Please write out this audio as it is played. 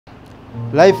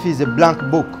Life is a blank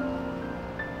book.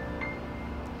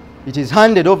 It is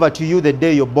handed over to you the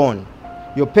day you're born.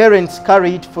 Your parents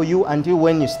carry it for you until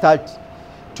when you start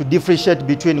to differentiate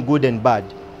between good and bad.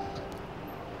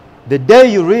 The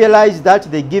day you realize that,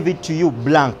 they give it to you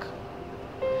blank.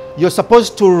 You're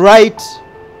supposed to write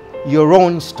your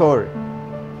own story.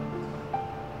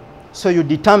 So you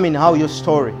determine how your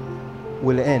story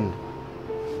will end.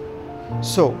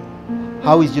 So,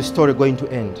 how is your story going to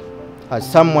end? As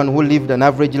someone who lived an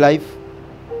average life,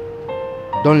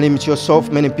 don't limit yourself.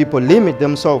 Many people limit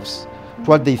themselves to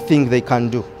what they think they can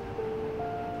do.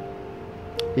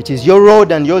 It is your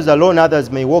road and yours alone.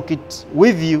 Others may walk it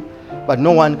with you, but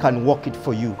no one can walk it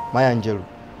for you, my angel.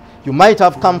 You might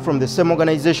have come from the same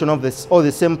organization or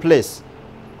the same place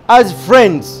as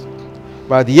friends,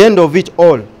 but at the end of it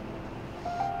all,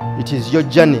 it is your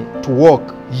journey to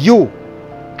walk, you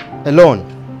alone,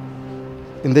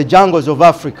 in the jungles of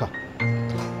Africa.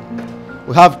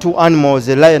 We have two animals,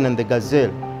 the lion and the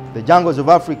gazelle. The jungles of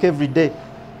Africa, every day,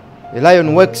 a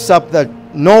lion wakes up that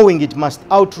knowing it must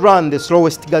outrun the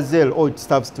slowest gazelle or it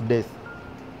starves to death.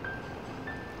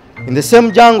 In the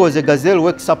same jungles, a gazelle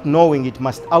wakes up knowing it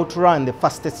must outrun the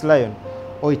fastest lion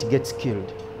or it gets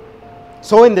killed.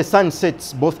 So when the sun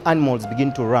sets, both animals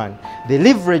begin to run. They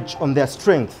leverage on their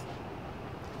strength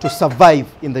to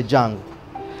survive in the jungle.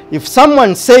 If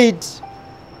someone said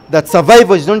that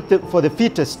survival is not for the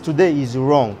fittest today, is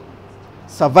wrong.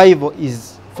 Survival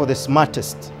is for the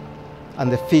smartest and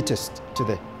the fittest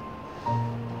today.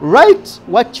 Write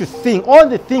what you think, all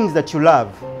the things that you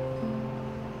love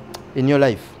in your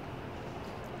life.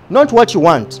 Not what you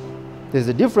want. There's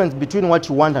a difference between what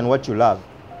you want and what you love.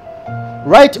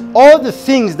 Write all the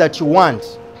things that you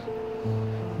want.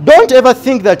 Don't ever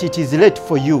think that it is late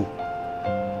for you.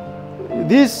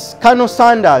 This Colonel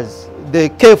Sanders, the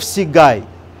KFC guy,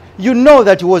 you know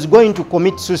that he was going to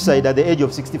commit suicide at the age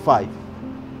of 65,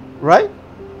 right?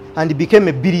 And he became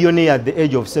a billionaire at the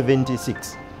age of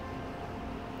 76.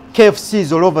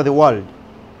 KFCs all over the world.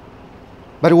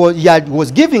 But he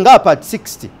was giving up at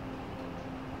 60.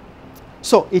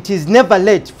 So it is never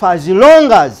late for as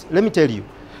long as, let me tell you,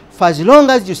 for as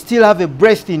long as you still have a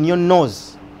breath in your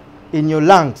nose, in your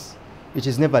lungs, it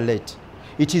is never late.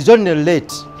 It is only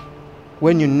late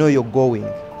when you know you're going.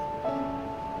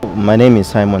 My name is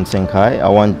Ssenkaayi. I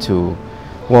want to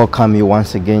welcome you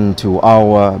once again to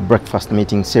our breakfast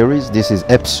meeting series. This is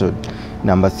episode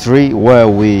number 3, where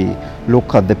we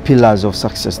look at the pillars of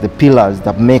success, the pillars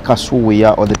that make us who we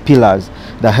are, or the pillars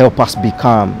that help us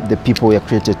become the people we are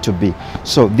created to be.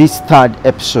 So this third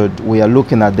episode, we are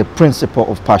looking at the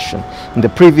principle of passion. In the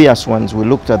previous ones, we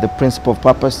looked at the principle of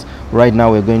purpose. Right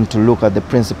now, we're going to look at the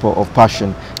principle of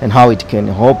passion and how it can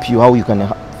help you, how you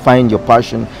can find your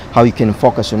passion, how you can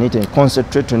focus on it and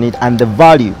concentrate on it, and the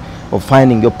value of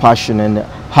finding your passion and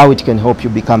how it can help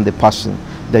you become the person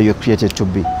that you're created to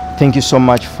be. Thank you so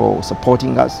much for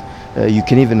supporting us. You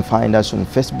can even find us on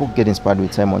Facebook, Get Inspired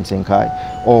with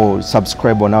Ssenkaayi, or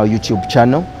subscribe on our YouTube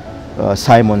channel,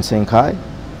 Ssenkaayi.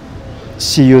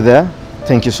 See you there.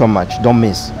 Thank you so much. Don't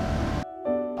miss.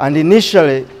 And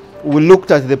initially, we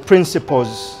looked at the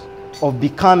principles of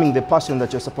becoming the person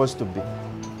that you're supposed to be.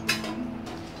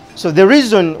 So the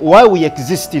reason why we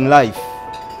exist in life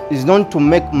is not to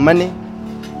make money,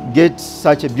 get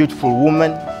such a beautiful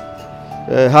woman,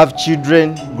 have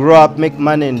children, grow up, make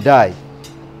money and die.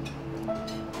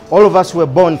 All of us were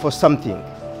born for something.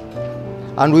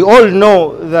 And we all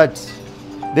know that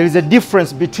there is a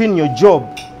difference between your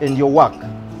job and your work.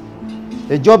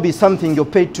 A job is something you're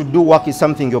paid to do, work is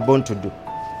something you're born to do.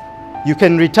 You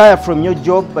can retire from your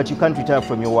job, but you can't retire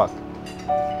from your work.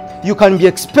 You can be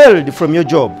expelled from your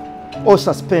job or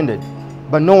suspended,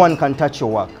 but no one can touch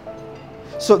your work.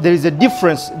 So there is a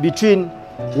difference between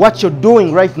what you're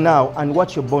doing right now and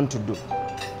what you're born to do.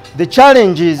 The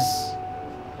challenge is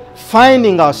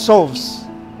finding ourselves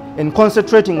and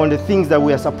concentrating on the things that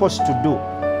we are supposed to do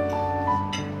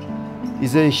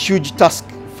is a huge task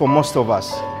for most of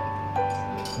us.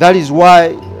 That is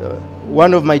why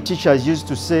one of my teachers used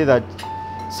to say that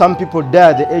some people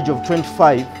die at the age of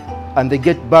 25 and they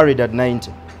get buried at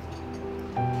 90.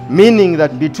 Meaning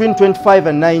that between 25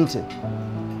 and 90,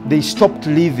 they stopped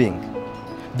living.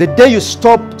 The day you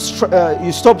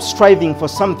stop striving for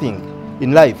something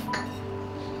in life,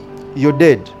 you're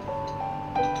dead.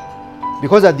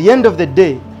 Because at the end of the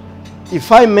day,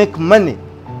 if I make money,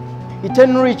 it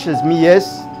enriches me,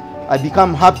 yes. I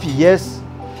become happy, yes.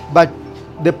 But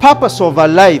the purpose of our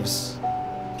lives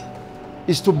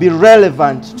is to be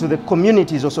relevant to the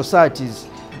communities or societies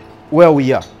where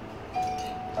we are.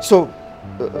 So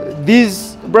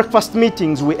these breakfast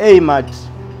meetings, we aim at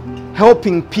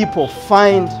helping people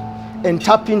find and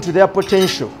tap into their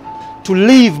potential to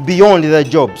live beyond their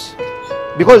jobs.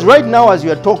 Because right now, as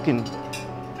you are talking,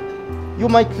 you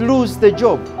might lose the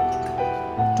job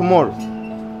tomorrow.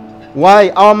 Why?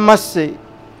 Our mercy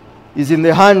is in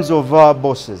the hands of our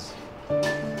bosses.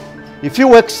 If he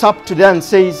wakes up today and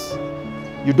says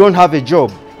you don't have a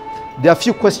job, there are a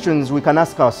few questions we can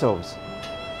ask ourselves.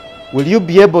 Will you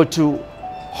be able to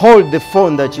hold the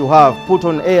phone that you have, put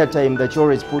on airtime that you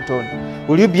always put on?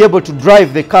 Will you be able to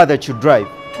drive the car that you drive?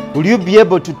 Will you be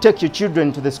able to take your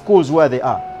children to the schools where they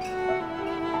are?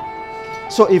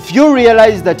 So if you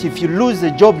realize that if you lose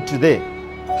a job today,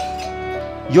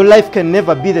 your life can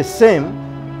never be the same,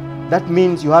 that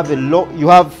means you have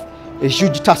a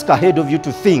huge task ahead of you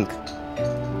to think.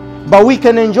 But we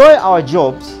can enjoy our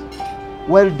jobs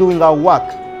while doing our work.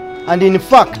 And in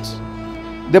fact,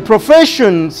 the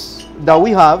professions that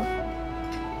we have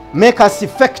make us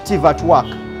effective at work.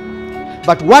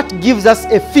 But what gives us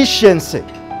efficiency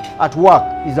at work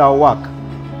is our work,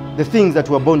 the things that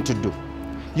we're born to do.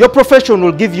 Your profession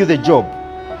will give you the job,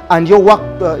 and your work,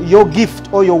 your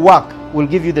gift or your work will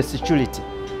give you the security.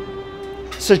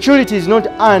 Security is not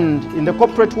earned in the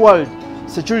corporate world.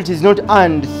 Security is not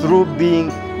earned through being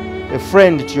a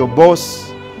friend to your boss,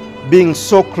 being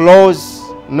so close,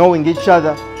 knowing each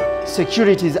other.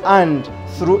 Security is earned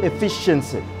through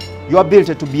efficiency, your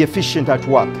ability to be efficient at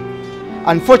work.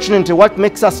 Unfortunately, what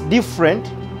makes us different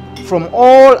from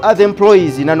all other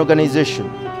employees in an organization,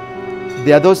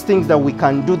 there are those things that we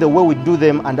can do the way we do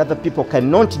them and other people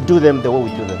cannot do them the way we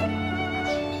do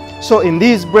them. So in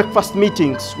these breakfast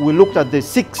meetings, we looked at the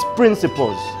 6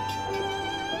 principles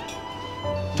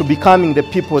to becoming the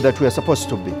people that we are supposed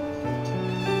to be.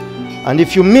 And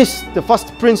if you missed, the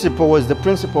first principle was the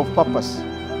principle of purpose,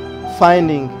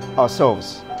 finding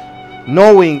ourselves,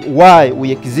 knowing why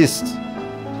we exist,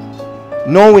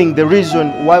 knowing the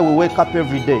reason why we wake up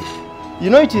every day.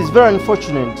 You know, it is very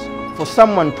unfortunate for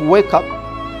someone to wake up,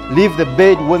 leave the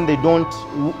bed when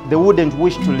they wouldn't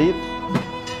wish to leave.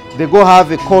 They go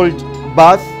have a cold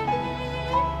bath.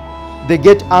 They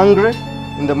get angry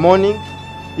in the morning.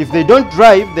 If they don't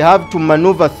drive, they have to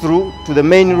maneuver through to the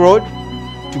main road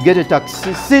to get a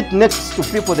taxi, sit next to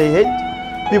people they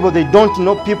hate, people they don't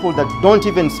know, people that don't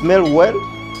even smell well.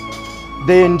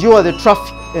 They endure the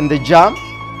traffic and the jam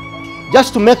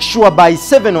just to make sure by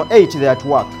 7 or 8 they're at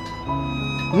work.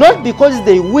 Not because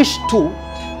they wish to,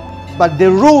 but the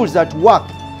rules at work,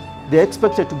 they're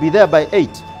expected to be there by 8.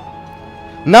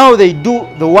 Now they do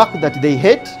the work that they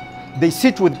hate. They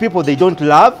sit with people they don't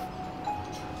love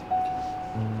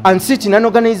and sit in an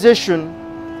organization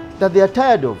that they are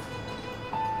tired of.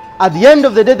 At the end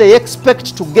of the day, they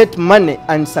expect to get money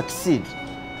and succeed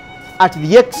at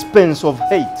the expense of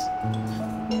hate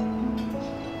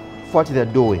for what they're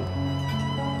doing.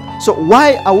 So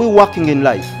why are we working in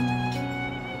life?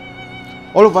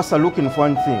 All of us are looking for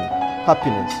one thing: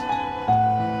 happiness.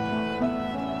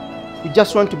 We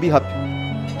just want to be happy.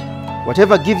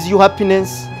 Whatever gives you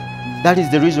happiness, that is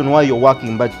the reason why you're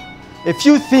working. But a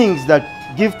few things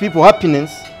that give people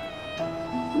happiness: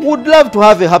 would love to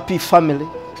have a happy family,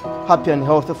 happy and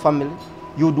healthy family.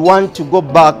 You'd want to go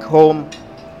back home,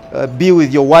 be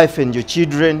with your wife and your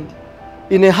children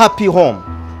in a happy home.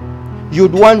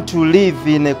 You'd want to live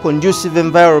in a conducive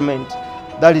environment.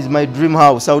 That is my dream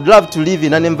house. I would love to live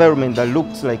in an environment that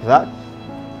looks like that.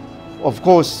 Of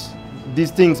course,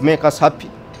 these things make us happy.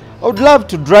 I would love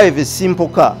to drive a simple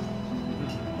car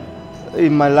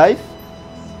in my life.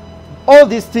 All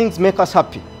these things make us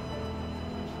happy.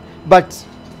 But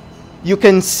you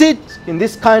can sit in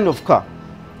this kind of car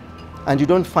and you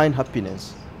don't find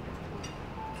happiness.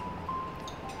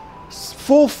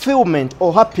 Fulfillment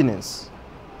or happiness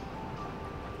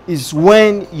is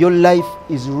when your life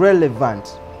is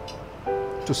relevant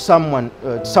to someone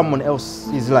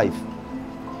else's life.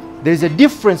 There is a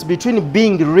difference between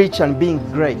being rich and being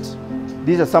great.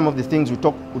 These are some of the things we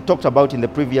talked about in the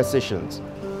previous sessions.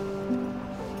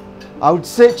 I would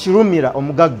say Chirumira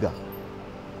Omugagga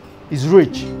is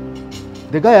rich.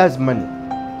 The guy has money.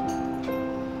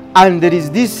 And there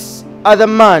is this other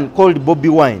man called Bobby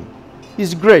Wine.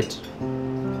 He's great.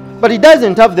 But he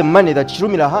doesn't have the money that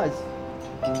Chirumira has.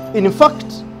 In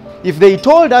fact, if they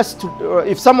told us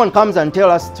if someone comes and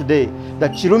tells us today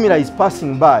that Chirumira is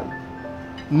passing by,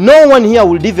 no one here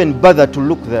would even bother to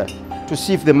look there to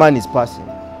see if the man is passing.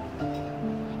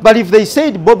 But if they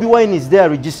said Bobby Wine is there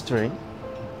registering,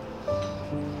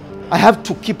 I have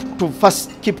to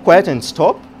first keep quiet and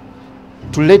stop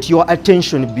to let your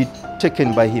attention be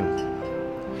taken by him.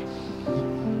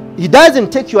 He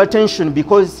doesn't take your attention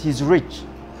because he's rich,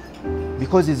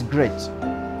 because he's great.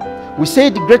 We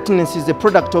said greatness is a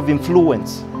product of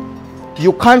influence.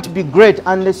 You can't be great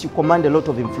unless you command a lot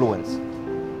of influence.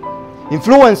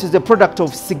 Influence is a product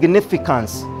of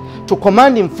significance. To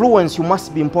command influence, you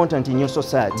must be important in your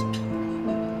society.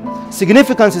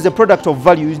 Significance is a product of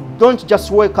value. You don't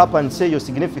just wake up and say you're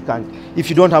significant if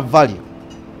you don't have value.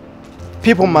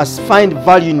 People must find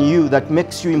value in you that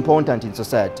makes you important in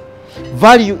society.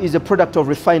 Value is a product of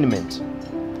refinement.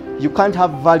 You can't have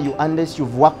value unless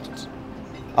you've worked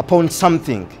upon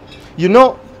something. You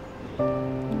know,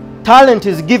 talent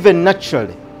is given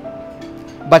naturally,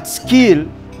 but skill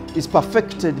is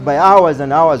perfected by hours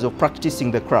and hours of practicing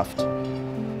the craft.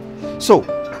 So,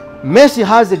 Messi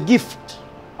has a gift,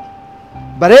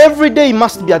 but every day he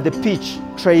must be at the pitch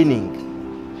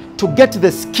training to get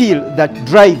the skill that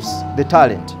drives the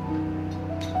talent.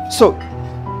 So,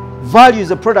 value is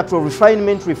a product of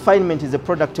refinement. Refinement is a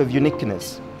product of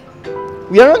uniqueness.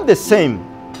 We are not the same.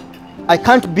 I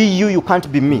can't be you, you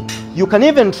can't be me. You can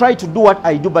even try to do what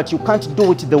I do, but you can't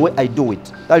do it the way I do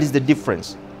it. That is the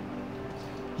difference.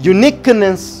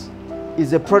 Uniqueness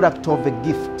is a product of a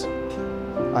gift,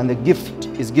 and the gift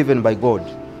is given by God.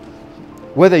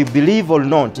 Whether you believe or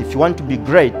not, if you want to be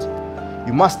great,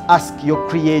 you must ask your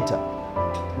Creator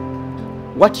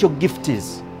what your gift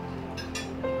is.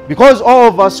 Because all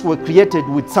of us were created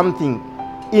with something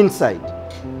inside.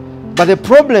 But the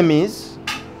problem is,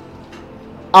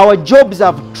 our jobs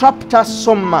have trapped us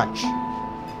so much,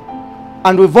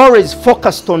 and we've always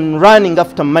focused on running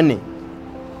after money,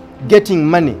 getting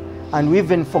money, and we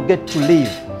even forget to live.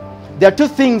 There are two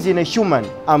things in a human.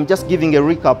 I'm just giving a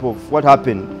recap of what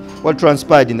happened, what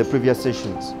transpired in the previous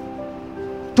sessions.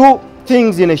 Two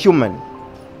things in a human.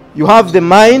 You have the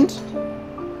mind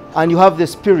and you have the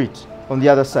spirit on the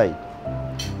other side.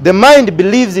 The mind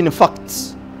believes in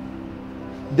facts.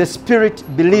 The spirit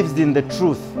believes in the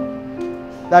truth.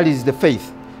 That is the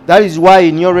faith. That is why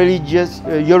in your religions,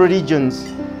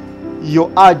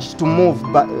 you're urged to move,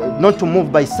 not to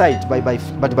move by sight, but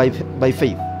by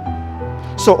faith.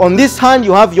 So on this hand,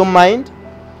 you have your mind,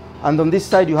 and on this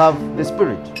side, you have the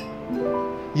spirit.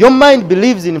 Your mind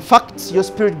believes in facts, your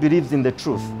spirit believes in the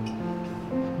truth.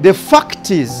 The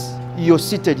fact is, you're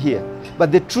seated here,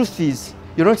 but the truth is,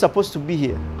 you're not supposed to be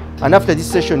here. And after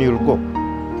this session, you'll go.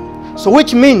 So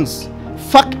which means,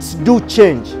 facts do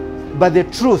change, but the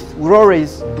truth will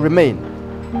always remain.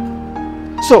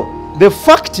 So, the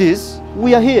fact is,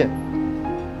 we are here.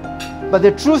 But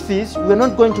the truth is, we're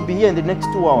not going to be here in the next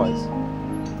 2 hours.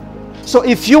 So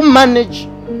if you manage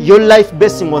your life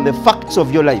basing on the facts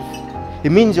of your life,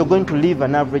 it means you're going to live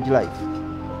an average life.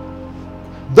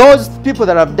 Those people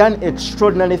that have done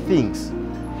extraordinary things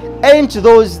ain't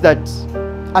those that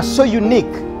are so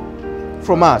unique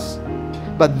from us,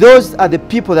 but those are the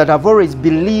people that have always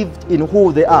believed in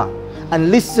who they are and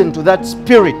listened to that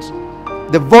spirit,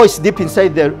 the voice deep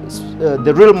inside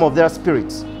the realm of their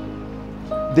spirits.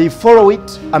 They follow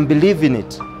it and believe in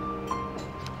it.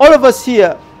 All of us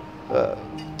here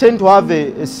tend to have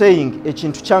a saying,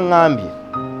 ekintu kyangambye.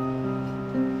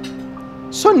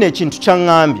 So ekintu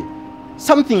kyangambye.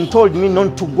 Something told me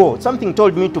not to go. Something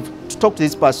told me to talk to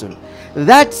this person.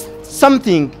 That's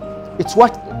something, it's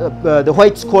what the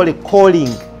whites call a calling.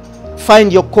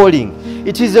 Find your calling.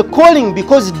 It is a calling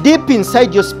because deep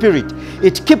inside your spirit,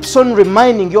 it keeps on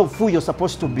reminding you of who you're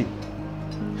supposed to be.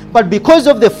 But because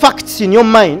of the facts in your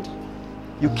mind,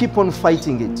 you keep on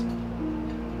fighting it.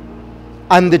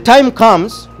 And the time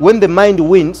comes when the mind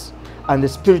wins and the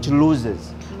spirit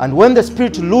loses. And when the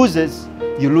spirit loses,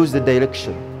 you lose the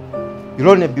direction. You'll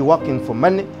only be working for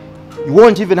money. You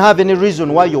won't even have any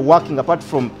reason why you're working apart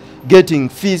from getting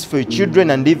fees for your children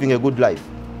and living a good life.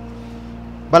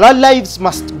 But our lives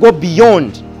must go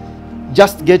beyond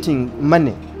just getting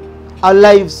money. Our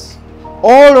lives,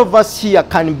 all of us here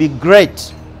can be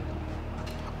great.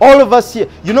 All of us here.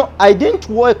 You know, I didn't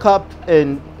wake up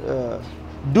and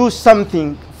do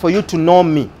something for you to know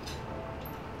me.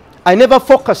 I never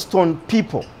focused on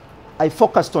people. I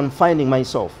focused on finding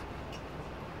myself.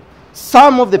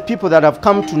 Some of the people that have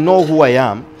come to know who I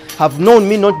am have known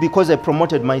me not because I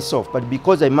promoted myself, but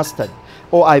because I mastered,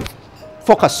 or I've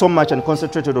focused so much and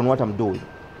concentrated on what I'm doing.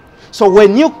 So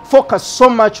when you focus so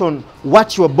much on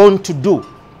what you are born to do,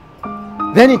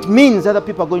 then it means other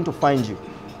people are going to find you.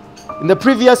 In the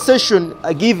previous session,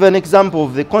 I gave an example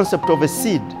of the concept of a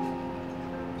seed.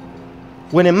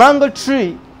 When a mango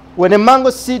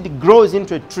seed grows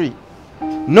into a tree,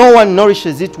 no one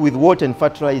nourishes it with water and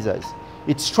fertilizers.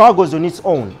 It struggles on its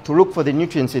own to look for the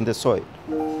nutrients in the soil.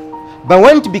 But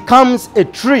when it becomes a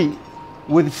tree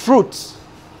with fruits,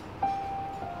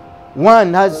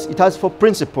 it has 4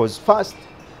 principles. First,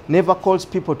 never calls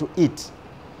people to eat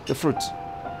the fruit.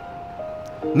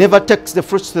 Never takes the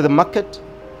fruits to the market.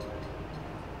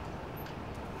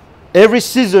 Every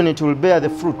season it will bear the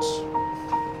fruits.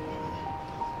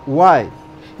 Why?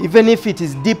 Even if it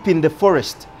is deep in the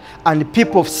forest and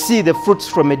people see the fruits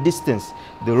from a distance,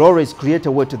 they will always create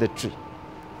a way to the tree.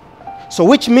 So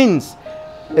which means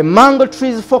a mango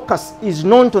tree's focus is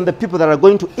not on the people that are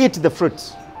going to eat the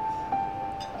fruits.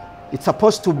 It's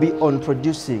supposed to be on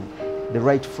producing the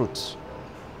right fruits.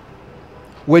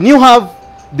 When you have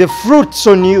the fruits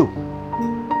on you,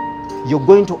 you're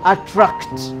going to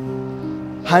attract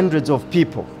hundreds of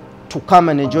people to come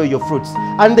and enjoy your fruits.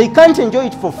 And they can't enjoy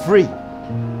it for free.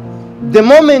 The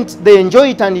moment they enjoy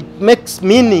it and it makes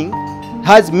meaning,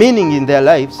 has meaning in their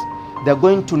lives, they're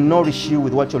going to nourish you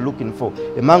with what you're looking for.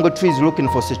 A mango tree is looking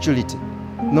for security,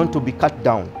 not to be cut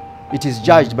down. It is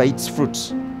judged by its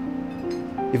fruits.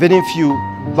 Even if you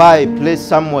buy a place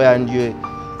somewhere and you're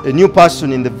a new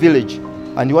person in the village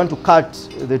and you want to cut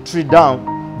the tree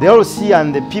down, they all see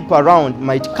and the people around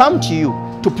might come to you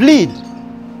to plead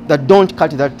that don't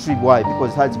cut that tree. Why?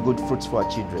 Because it has good fruits for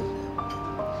our children.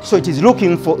 So it is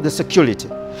looking for the security.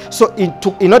 So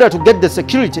in order to get the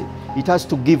security, it has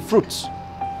to give fruits.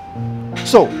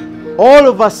 So all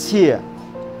of us here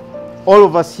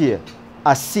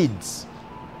are seeds.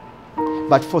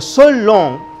 But for so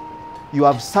long, you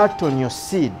have sat on your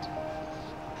seed.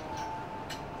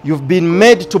 You've been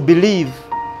made to believe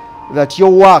that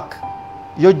your work,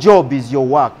 your job is your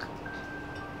work.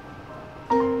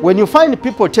 When you find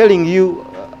people telling you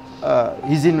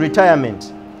he's in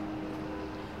retirement,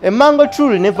 a mango tree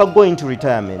will never go into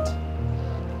retirement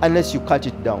unless you cut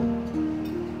it down.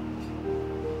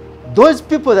 Those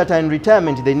people that are in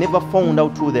retirement, they never found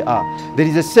out who they are. There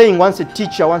is a saying, once a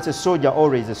teacher, once a soldier,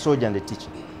 always a soldier and a teacher.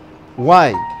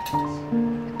 Why?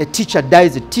 A teacher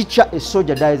dies a teacher, a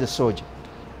soldier dies a soldier.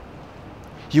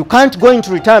 You can't go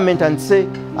into retirement and say,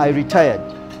 I retired.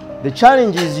 The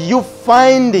challenge is you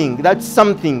finding that's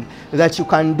something that you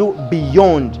can do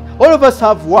beyond. All of us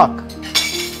have work,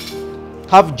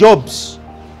 have jobs,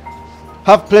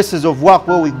 have places of work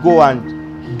where we go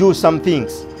and do some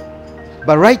things.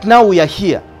 But right now we are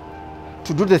here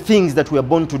to do the things that we are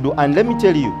born to do. And let me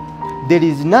tell you, there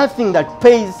is nothing that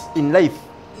pays in life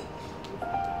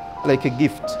like a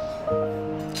gift.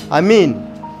 I mean,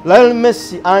 Lionel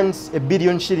Messi earns $1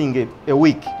 billion a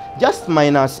week, just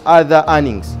minus other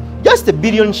earnings. Just $1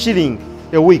 billion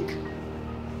a week.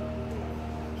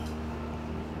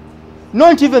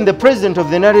 Not even the president of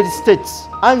the United States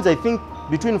earns, I think,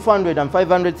 between 400 and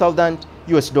 500,000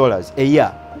 US dollars a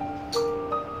year.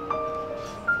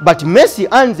 But Messi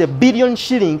earns $1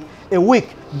 billion a week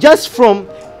just from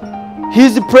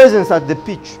his presence at the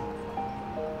pitch.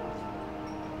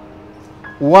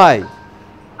 Why?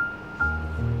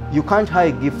 You can't hire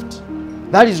a gift.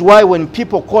 That is why when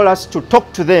people call us to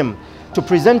talk to them, to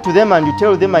present to them, and you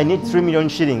tell them I need 3 million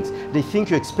shillings, they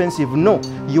think you're expensive. No,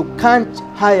 you can't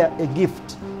hire a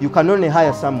gift. You can only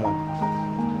hire someone.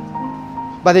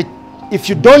 But if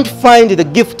you don't find the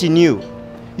gift in you,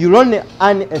 you'll only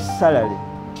earn a salary.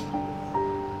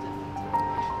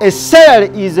 A salary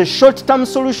is a short-term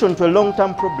solution to a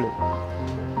long-term problem.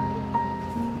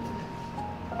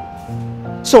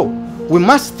 So we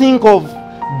must think of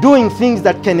doing things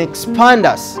that can expand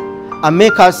us and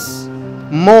make us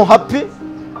more happy,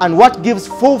 and what gives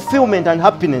fulfillment and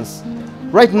happiness.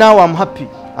 Right now I'm happy,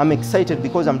 I'm excited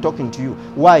because I'm talking to you.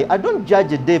 Why? I don't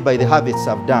judge a day by the harvests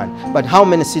I've done, but how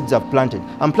many seeds I've planted.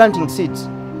 I'm planting seeds.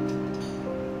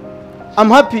 I'm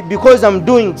happy because I'm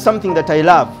doing something that I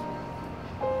love.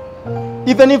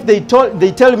 Even if they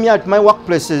tell me at my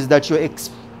workplaces that you're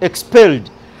expelled,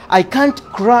 I can't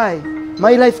cry.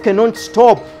 My life cannot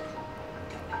stop.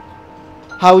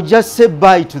 I'll just say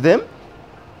bye to them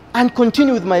and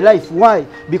continue with my life. Why?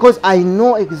 Because I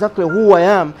know exactly who I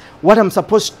am, what I'm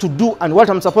supposed to do, and what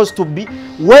I'm supposed to be,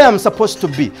 where I'm supposed to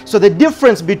be. So the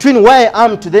difference between where I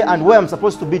am today and where I'm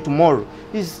supposed to be tomorrow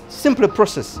is simply a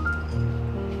process.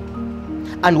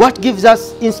 And what gives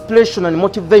us inspiration and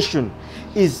motivation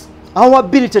is our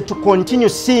ability to continue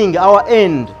seeing our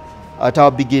end at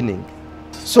our beginning.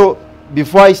 So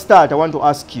before I start, I want to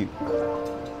ask you,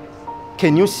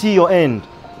 can you see your end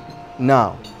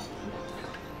now?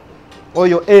 Or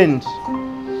your end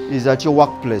is at your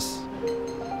workplace?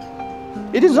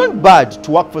 It is not bad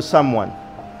to work for someone,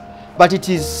 but it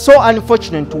is so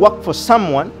unfortunate to work for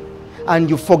someone and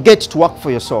you forget to work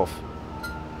for yourself.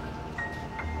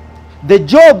 The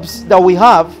jobs that we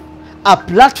have are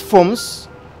platforms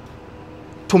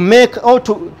to make or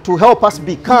to help us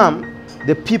become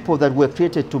the people that we're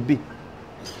created to be.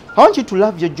 I want you to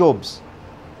love your jobs.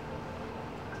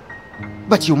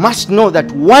 But you must know that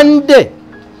one day,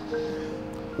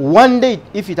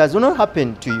 if it has not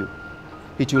happened to you,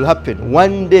 it will happen.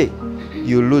 One day,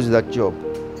 you lose that job.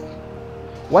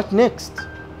 What next?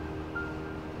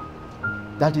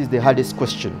 That is the hardest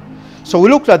question. So we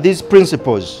looked at these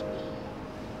principles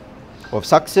of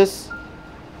success.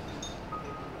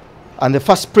 And the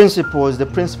first principle is the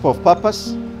principle of purpose.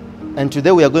 And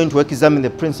today we are going to examine the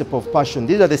principle of passion.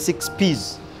 These are the 6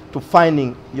 P's to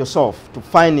finding yourself, to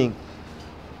finding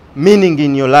meaning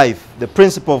in your life. The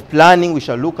principle of planning, we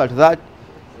shall look at that.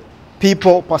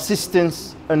 People,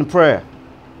 persistence, and prayer.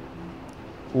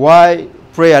 Why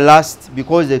prayer lasts?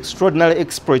 Because the extraordinary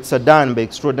exploits are done by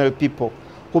extraordinary people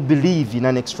who believe in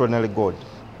an extraordinary God.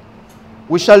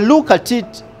 We shall look at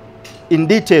it in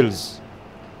details.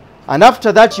 And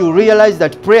after that, you realize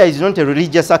that prayer is not a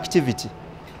religious activity,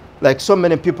 like so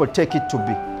many people take it to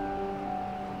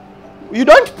be. You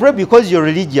don't pray because you're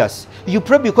religious. You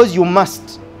pray because you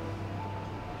must.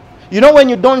 You know, when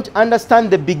you don't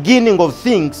understand the beginning of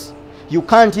things, you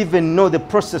can't even know the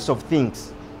process of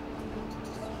things.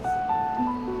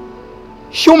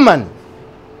 Human.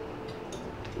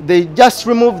 They just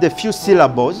removed a few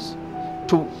syllables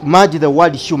to merge the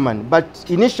word human. But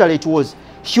initially it was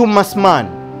humus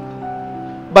man.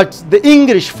 But the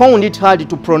English found it hard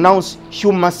to pronounce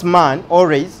humus man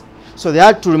always. So they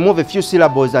had to remove a few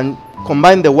syllables and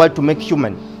combine the word to make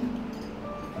human.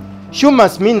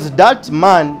 Humus means that,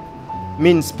 man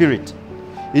means spirit.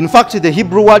 In fact, the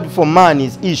Hebrew word for man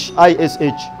is ish,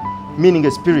 I-S-H, meaning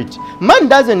a spirit. Man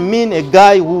doesn't mean a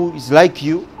guy who is like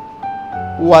you,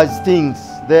 who has things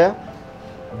there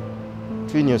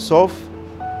between yourself.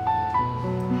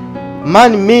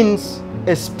 Man means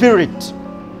a spirit.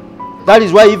 That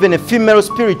is why even a female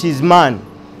spirit is man.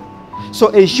 So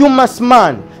a humus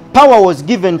man, power was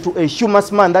given to a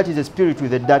humus man, that is a spirit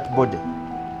with a dirt body.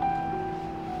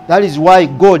 That is why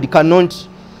God cannot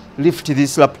lift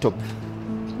this laptop.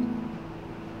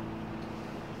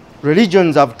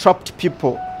 Religions have trapped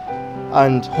people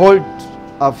and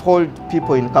have held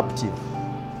people in captive.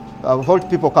 Have held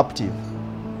people captive.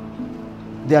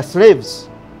 They are slaves.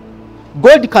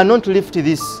 God cannot lift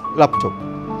this laptop.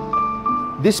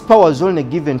 This power is only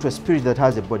given to a spirit that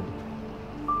has a body.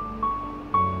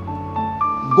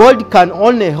 God can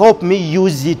only help me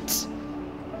use it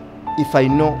if I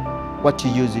know what to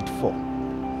use it for.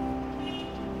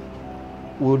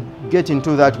 We'll get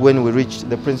into that when we reach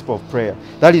the principle of prayer.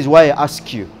 That is why I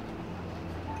ask you,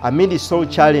 amidst all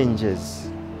challenges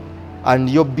and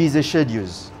your busy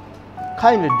schedules,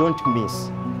 kindly don't miss.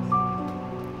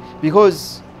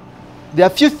 Because there are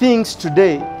few things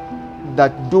today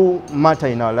that do matter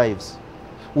in our lives.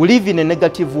 We live in a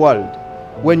negative world.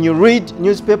 When you read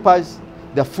newspapers,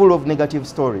 they're full of negative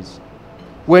stories.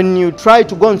 When you try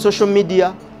to go on social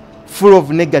media, full of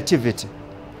negativity.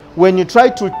 When you try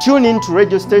to tune into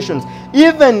radio stations,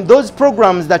 even those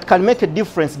programs that can make a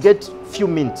difference get few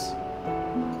minutes.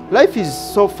 Life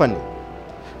is so funny.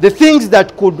 The things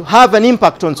that could have an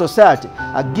impact on society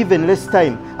are given less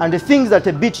time, and the things that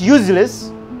are a bit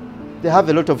useless, they have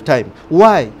a lot of time.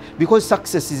 Why? Because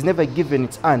success is never given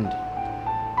its hand.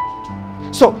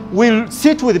 So we'll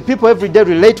sit with people every day,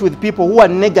 relate with people who are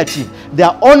negative. They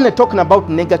are only talking about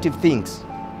negative things.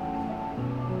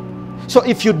 So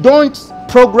if you don't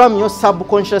program your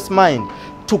subconscious mind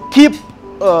to keep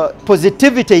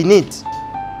positivity in it,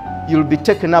 you'll be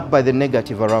taken up by the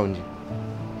negative around you.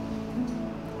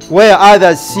 Where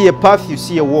others see a path, you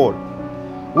see a wall.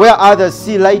 Where others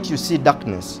see light, you see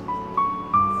darkness.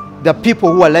 There are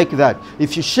people who are like that.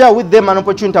 If you share with them an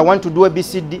opportunity, I want to do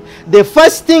ABCD, the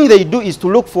first thing they do is to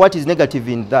look for what is negative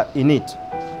in it.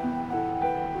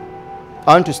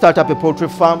 I want to start up a poultry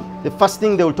farm. The first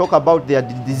thing they will talk about, they are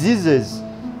the diseases,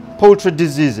 poultry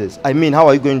diseases. I mean, how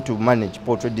are you going to manage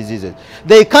poultry diseases?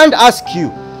 They can't ask you,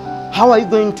 how are you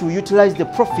going to utilize the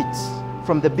profits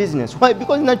from the business? Why?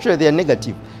 Because naturally they are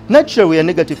negative. Naturally we are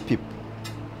negative people.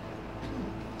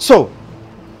 So,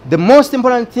 the most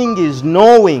important thing is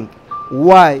knowing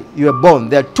why you are born.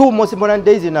 There are two most important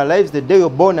days in our lives, the day you're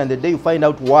born and the day you find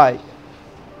out why.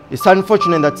 It's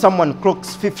unfortunate that someone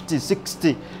clocks 50,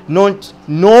 60, not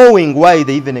knowing why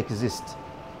they even exist.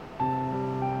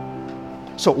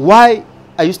 So why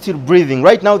are you still breathing?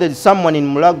 Right now there is someone in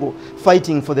Mulago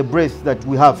fighting for the breath that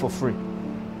we have for free.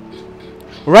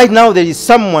 Right now there is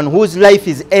someone whose life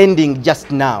is ending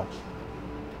just now.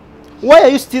 Why are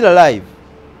you still alive?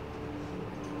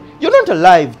 You're not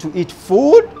alive to eat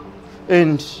food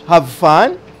and have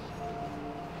fun.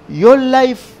 Your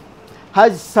life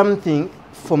has something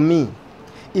for me.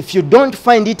 If you don't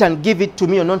find it and give it to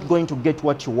me, you're not going to get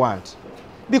what you want.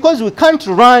 Because we can't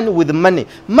run with money.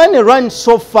 Money runs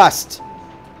so fast.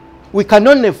 We can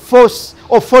only force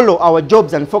or follow our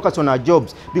jobs and focus on our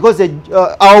jobs. Because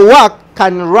our work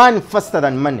can run faster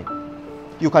than money.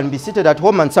 You can be seated at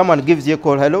home and someone gives you a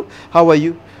call. Hello, how are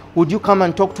you? Would you come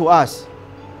and talk to us?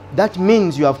 That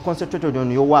means you have concentrated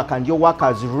on your work, and your work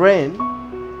has ran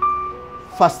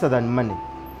faster than money.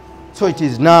 So it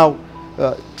is now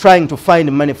trying to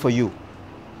find money for you.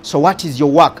 So what is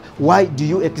your work? Why do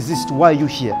you exist? Why are you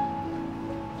here?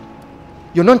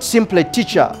 You're not simply a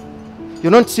teacher.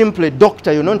 You're not simply a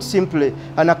doctor. You're not simply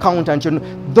an accountant.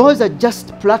 Those are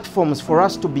just platforms for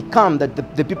us to become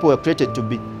that the people were created to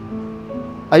be.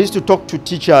 I used to talk to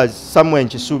teachers somewhere in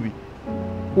Kisubi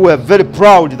who were very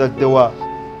proud that they were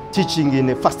teaching in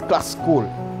a first-class school.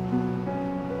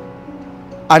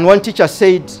 And one teacher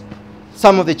said,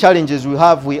 some of the challenges we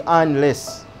have, we earn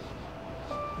less.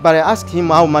 But I asked him,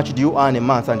 how much do you earn a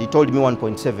month? And he told me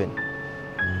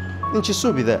 1.7. In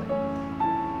Kisubi there.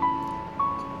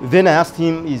 Then I asked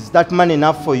him, is that money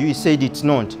enough for you? He said, it's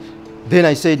not. Then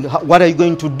I said, what are you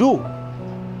going to do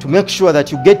to make sure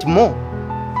that you get more?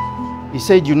 He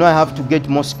said, you know, I have to get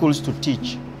more schools to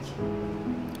teach.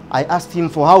 I asked him,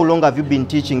 for how long have you been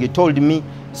teaching? He told me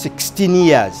 16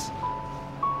 years.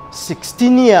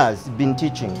 16 years been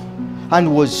teaching,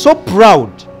 and was so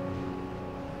proud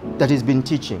that he's been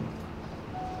teaching.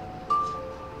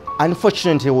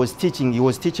 Unfortunately, he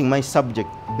was teaching my subject,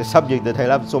 the subject that I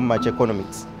love so much,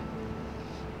 economics.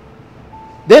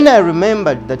 Then I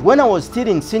remembered that when I was still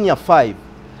in senior 5,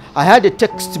 I had a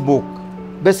textbook,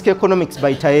 Basic Economics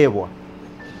by Taewa.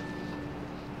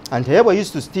 And Taewa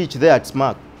used to teach there at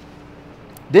SMAC.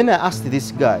 Then I asked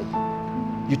this guy,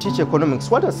 you teach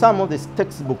economics, what are some of the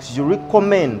textbooks you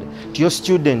recommend to your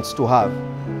students to have?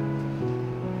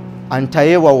 And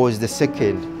Taewa was the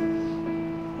second.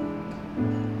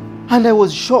 And I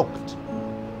was shocked.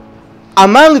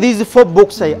 Among these 4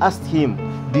 books, I asked him,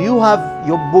 do you have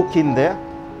your book in there?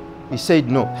 He said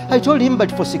no. I told him,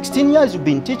 but for 16 years you've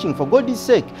been teaching, for God's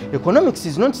sake, economics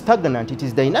is not stagnant, it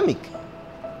is dynamic.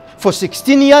 For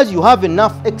 16 years you have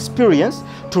enough experience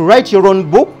to write your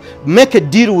own book, make a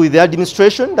deal with the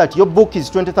administration that your book is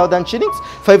 20,000 shillings,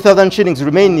 5,000 shillings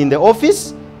remain in the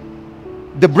office.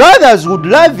 The brothers would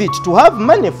love it to have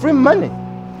money, free money.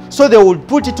 So they would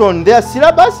put it on their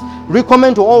syllabus,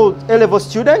 recommend to all A-level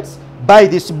students, buy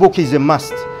this book, is a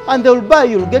must. And they will buy,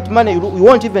 you'll get money, you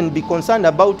won't even be concerned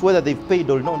about whether they've paid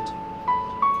or not.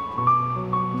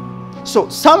 So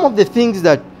some of the things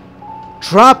that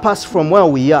trap us from where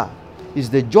we are is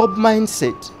the job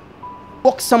mindset.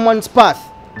 Walk someone's path.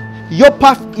 Your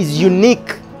path is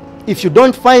unique. If you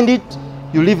don't find it,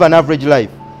 you live an average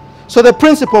life. So the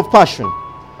principle of passion.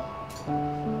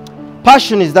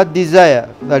 Passion is that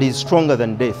desire that is stronger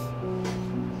than death.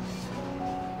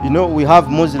 You know, we have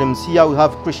Muslims here, we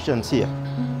have Christians here.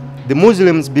 The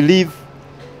Muslims believe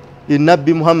in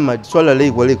Nabi Muhammad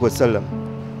sallallahu alaihi wasallam.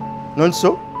 Not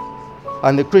so?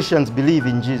 And the Christians believe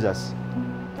in Jesus.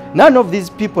 None of these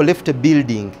people left a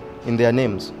building in their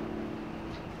names.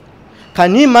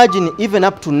 Can you imagine, even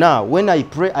up to now, when I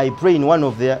pray in one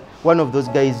of those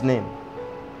guys' name?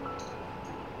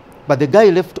 But the guy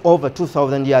left over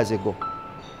 2,000 years ago.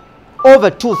 Over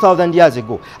 2,000 years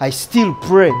ago. I still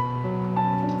pray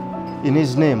in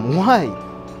his name. Why?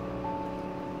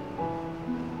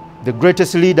 The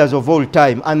greatest leaders of all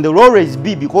time. And there will always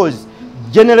be, because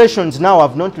generations now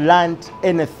have not learned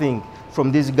anything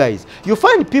from these guys. You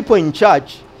find people in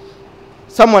church,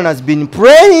 someone has been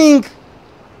praying,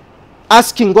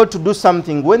 asking God to do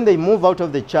something. When they move out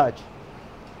of the church,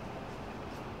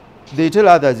 they tell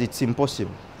others it's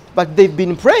impossible. But they've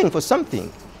been praying for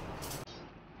something.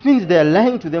 It means they're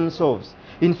lying to themselves.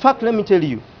 In fact, let me tell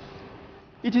you,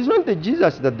 it is not the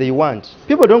Jesus that they want.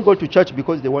 People don't go to church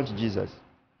because they want Jesus.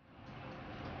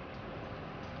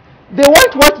 They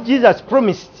want what Jesus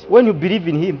promised when you believe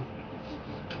in him.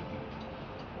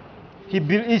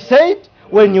 He said,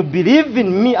 when you believe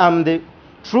in me, I'm the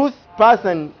truth, path,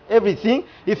 and everything.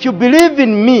 If you believe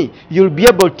in me, you'll be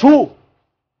able to.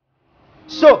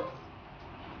 So,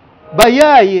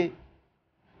 Bayaye,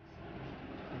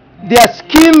 they are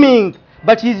scheming,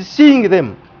 but he's seeing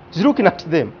them. He's looking at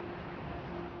them.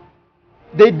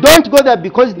 They don't go there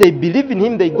because they believe in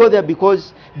him. They go there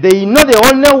because they know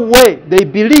the only way, they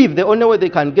believe the only way they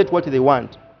can get what they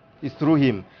want is through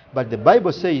him. But the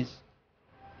Bible says,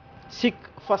 seek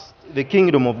first the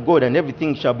kingdom of God and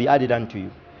everything shall be added unto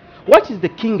you. What is the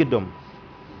kingdom?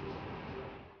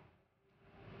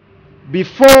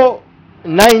 Before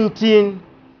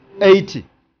 1980,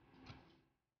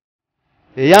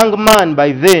 a young man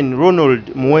by then, Ronald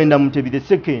Muwenda Mutebi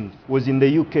II, was in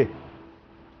the UK.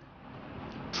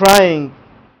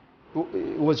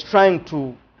 Was trying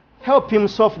to help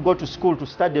himself go to school to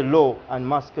study law and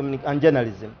mass communication and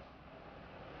journalism.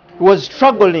 He was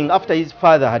struggling after his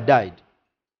father had died.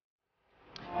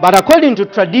 But according to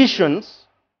traditions,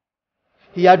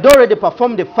 he had already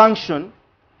performed a function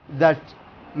that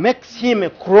makes him a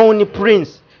crown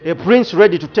prince, a prince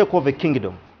ready to take over a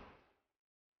kingdom.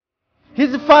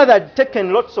 His father had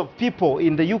taken lots of people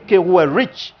in the UK who were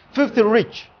rich, filthy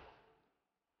rich,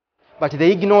 but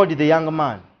they ignored the young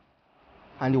man,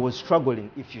 and he was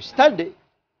struggling. If you study,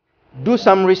 do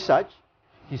some research,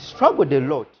 he struggled a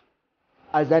lot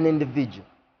as an individual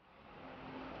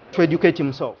to educate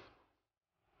himself.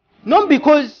 Not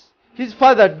because his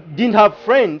father didn't have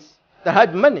friends that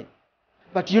had money,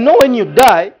 but you know, when you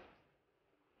die,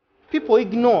 people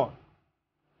ignore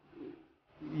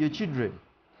your children.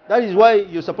 That is why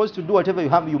you're supposed to do whatever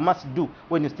you must do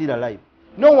when you're still alive.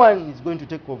 No one is going to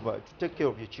take over, to take care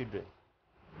of your children,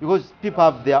 because people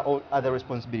have their own other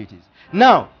responsibilities.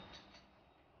 Now,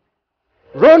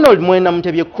 Ronald Mwenda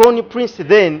Mutebi, crown prince,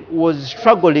 then was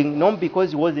struggling not because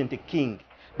he wasn't a king,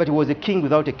 but he was a king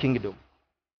without a kingdom.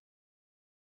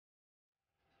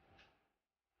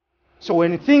 So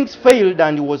when things failed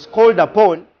and he was called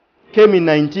upon, came in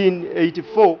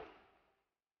 1984,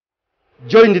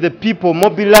 joined the people,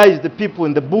 mobilized the people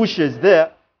in the bushes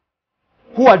there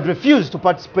who had refused to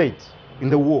participate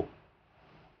in the war.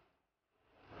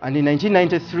 And in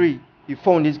 1993, he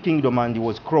found his kingdom and he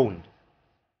was crowned.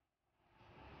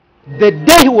 The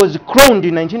day he was crowned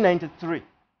in 1993,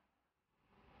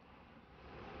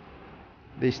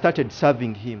 they started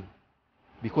serving him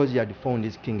because he had found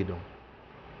his kingdom.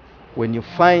 When you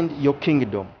find your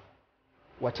kingdom,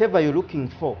 whatever you're looking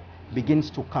for begins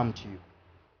to come to you.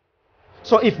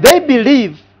 So if they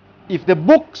believe, if the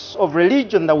books of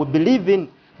religion that we believe in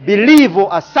believe or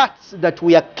assert that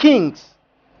we are kings,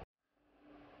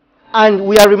 and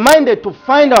we are reminded to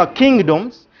find our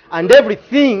kingdoms and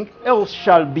everything else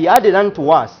shall be added unto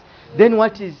us, then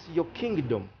what is your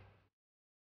kingdom?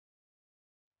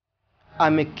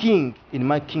 I'm a king in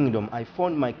my kingdom. I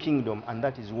found my kingdom, and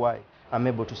that is why I'm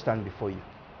able to stand before you.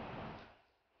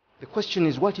 The question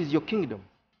is, what is your kingdom?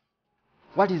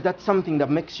 What is that something that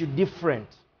makes you different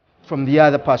from the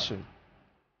other person?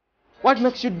 What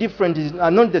makes you different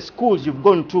are not the schools you've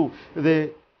gone to,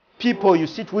 the people you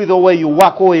sit with, or where you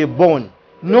work, or where you're born.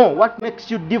 No, what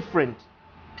makes you different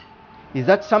is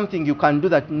that something you can do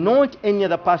that not any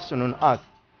other person on earth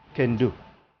can do.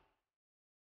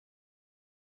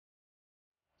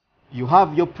 You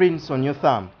have your prints on your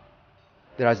thumb.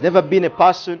 There has never been a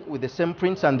person with the same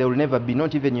prints, and there will never be,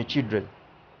 not even your children.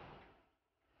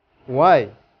 Why?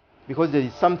 Because there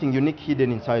is something unique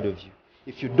hidden inside of you.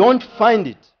 If you don't find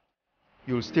it,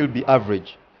 you'll still be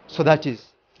average. So that is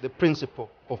the principle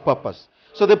of purpose.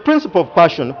 So the principle of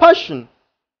passion. Passion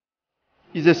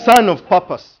is a son of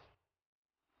purpose.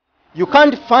 You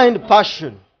can't find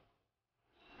passion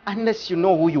unless you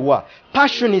know who you are.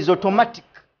 Passion is automatic.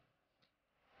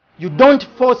 You don't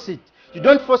force it. You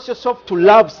don't force yourself to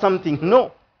love something.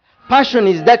 No. Passion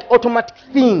is that automatic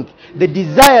thing, the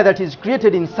desire that is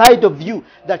created inside of you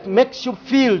that makes you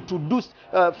feel to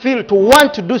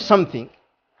want to do something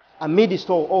amidst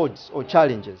all odds or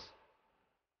challenges.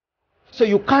 So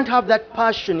you can't have that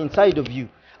passion inside of you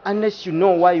unless you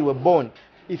know why you were born.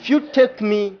 If you take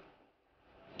me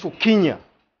to Kenya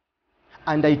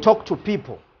and I talk to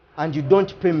people and you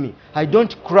don't pay me, I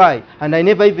don't cry, and I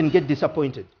never even get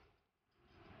disappointed.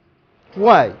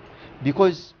 Why?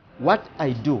 Because what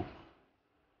I do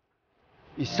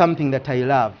is something that I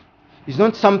love. It's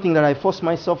not something that I force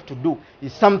myself to do.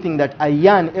 It's something that I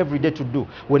yearn every day to do.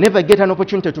 Whenever I get an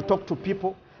opportunity to talk to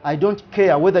people, I don't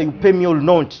care whether you pay me or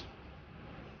not.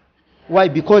 Why?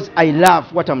 Because I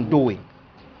love what I'm doing.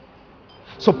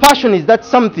 So passion is that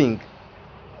something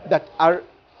that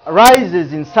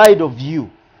arises inside of you.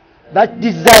 That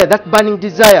desire, that burning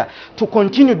desire to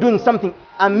continue doing something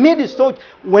amidst all,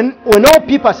 when all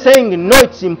people are saying no,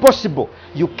 it's impossible,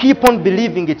 you keep on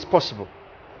believing it's possible.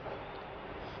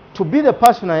 To be the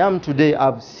person I am today,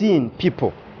 I've seen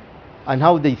people and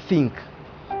how they think.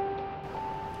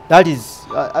 That is,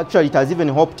 actually, it has even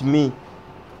helped me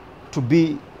to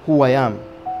be who I am.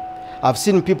 I've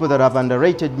seen people that have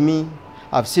underrated me.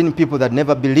 I've seen people that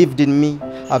never believed in me.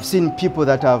 I've seen people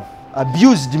that have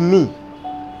abused me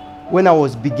when I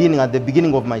was at the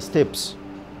beginning of my steps.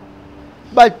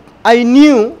 But I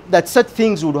knew that such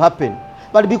things would happen.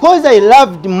 But because I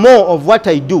loved more of what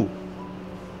I do,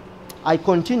 I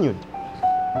continued.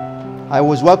 I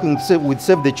was working with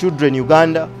Save the Children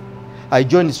Uganda. I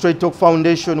joined the Straight Talk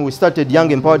Foundation. We started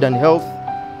Young, Empowered and Health.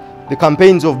 The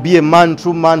campaigns of Be a Man,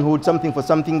 True Manhood, Something for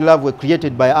Something Love were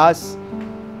created by us.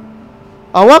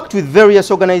 I worked with various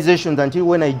organizations until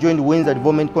when I joined Windsor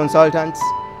Development Consultants.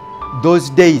 Those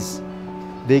days,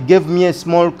 they gave me a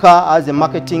small car as a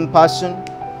marketing person.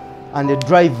 and a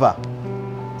driver.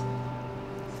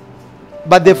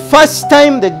 But the first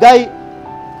time the guy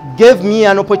gave me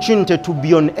an opportunity to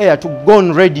be on air, to go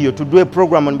on radio, to do a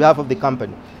program on behalf of the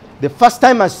company, the first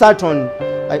time I sat on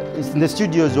in the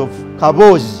studios of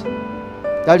Kaboz,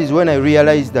 that is when I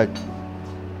realized that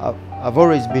I've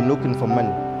always been looking for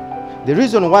money. The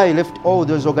reason why I left all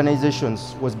those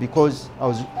organizations was because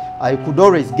I could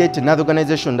always get another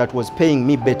organization that was paying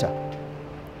me better,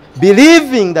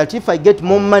 believing that if I get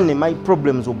more money, my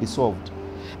problems will be solved.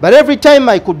 But every time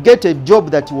I could get a job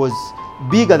that was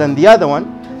bigger than the other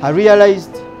one, I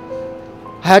realized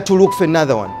I had to look for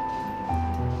another one.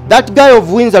 That guy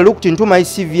of Windsor looked into my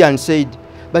CV and said,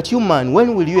 "But you, man,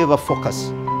 when will you ever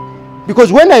focus?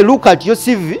 Because when I look at your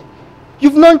CV,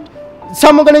 you've not,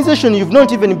 some organization, you've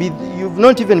not even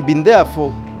been there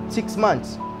for 6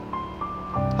 months.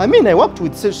 I mean, I worked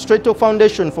with Straight Talk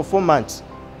Foundation for 4 months,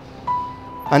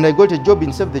 and I got a job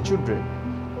in Save the Children.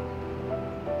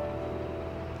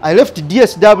 I left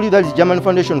DSW, that is German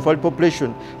Foundation for World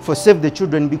Population, for Save the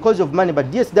Children because of money,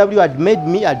 but DSW had made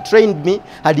me, had trained me,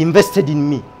 had invested in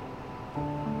me.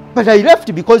 But I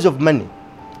left because of money,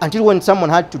 until when someone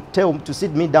had to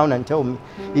sit me down and tell me,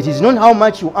 it is not how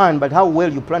much you earn, but how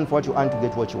well you plan for what you earn to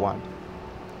get what you want.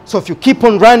 So if you keep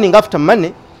on running after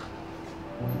money,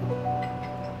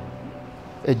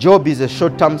 a job is a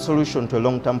short-term solution to a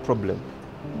long-term problem.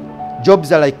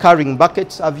 Jobs are like carrying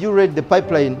buckets. Have you read the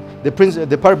pipeline, the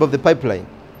parable of the pipeline?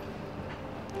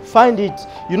 Find it.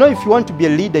 You know, if you want to be a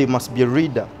leader, you must be a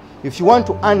reader. If you want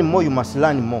to earn more, you must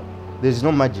learn more. There is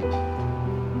no magic.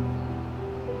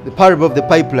 The parable of the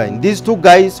pipeline. These two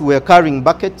guys were carrying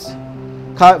buckets,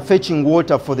 fetching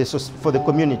water for the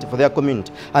community, for their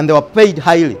community, and they were paid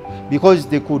highly because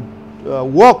they could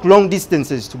walk long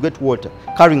distances to get water,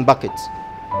 carrying buckets.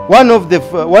 One of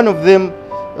them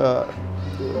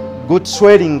got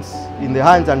swellings in the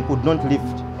hands and could not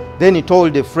lift. Then he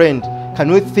told a friend,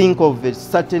 "Can we think of a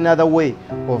certain other way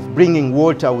of bringing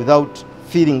water without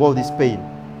feeling all this pain?"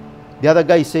 The other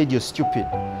guy said, "You're stupid.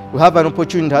 We have an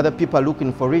opportunity, other people are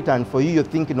looking for it, and for you, you're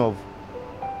thinking of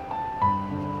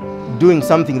doing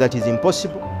something that is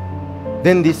impossible."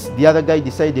 Then the other guy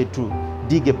decided to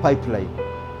dig a pipeline.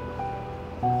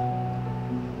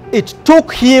 It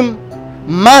took him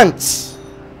months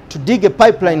to dig a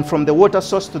pipeline from the water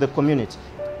source to the community.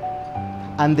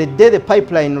 And the day the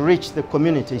pipeline reached the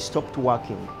community, he stopped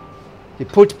working. He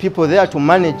put people there to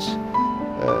manage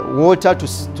water,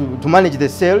 to manage the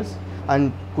sales,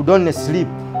 and could only sleep,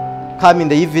 come in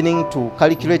the evening to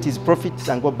calculate his profits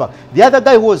and go back. The other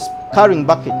guy who was carrying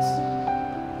buckets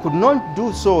could not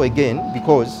do so again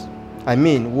because, I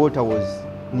mean, water was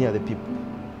near the people.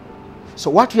 So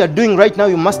what we are doing right now,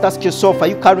 you must ask yourself, are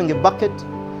you carrying a bucket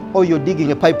or you're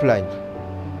digging a pipeline?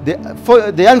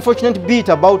 The unfortunate bit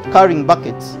about carrying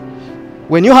buckets,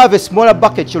 when you have a smaller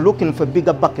bucket, you're looking for a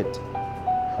bigger bucket.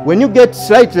 When you get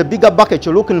slightly bigger bucket,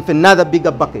 you're looking for another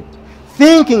bigger bucket,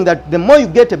 thinking that the more you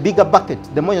get a bigger bucket,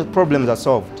 the more your problems are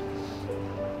solved,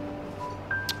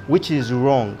 which is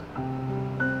wrong.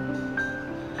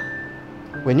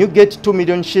 When you get 2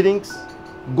 million shillings,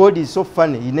 God is so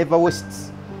funny, he never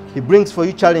wastes. He brings for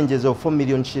you challenges of 4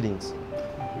 million shillings.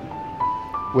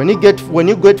 When you get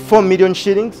 4 million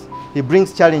shillings, he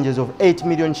brings challenges of 8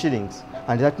 million shillings,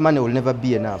 and that money will never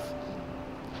be enough.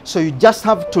 So you just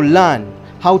have to learn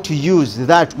how to use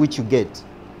that which you get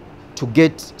to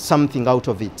get something out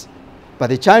of it. But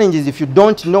the challenge is if you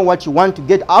don't know what you want to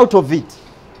get out of it,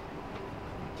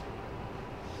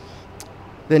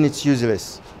 then it's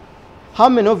useless. How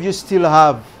many of you still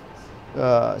have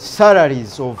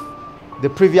salaries of the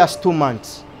previous 2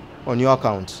 months on your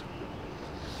account?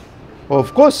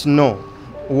 Of course, no.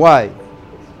 Why?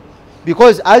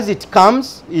 Because as it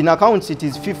comes, in accounts it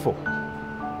is FIFO.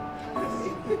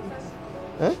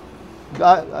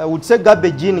 I would say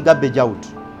garbage in, garbage out.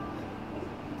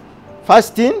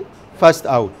 First in, first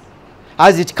out.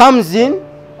 As it comes in,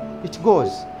 it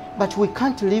goes. But we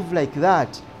can't live like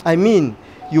that. I mean,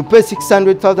 you pay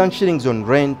 600,000 shillings on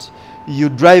rent, you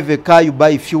drive a car, you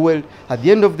buy fuel. At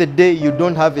the end of the day, you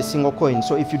don't have a single coin.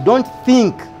 So if you don't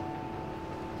think,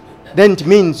 then it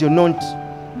means you're not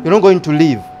going to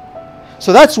live.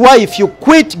 So that's why if you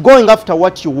quit going after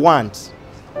what you want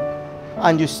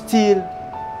and you still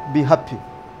be happy,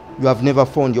 you have never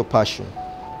found your passion.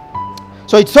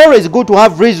 So it's always good to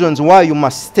have reasons why you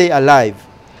must stay alive.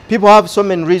 People have so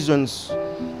many reasons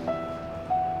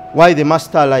why they must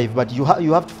stay alive, but you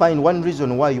have to find one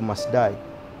reason why you must die.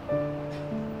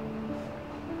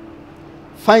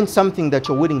 Find something that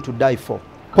you're willing to die for.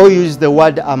 Paul used the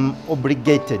word "I'm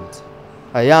obligated."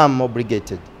 I am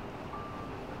obligated.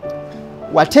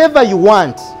 Whatever you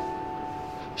want,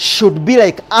 should be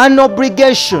like an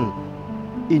obligation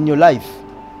in your life.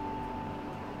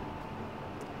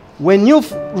 When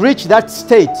you've reached that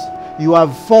state, you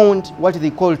have found what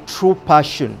they call true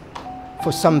passion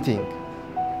for something.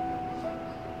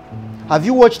 Have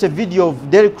you watched a video of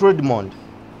Derek Redmond?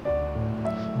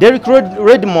 Derek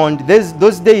Redmond,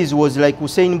 those days was like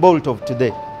Usain Bolt of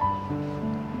today.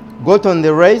 Got on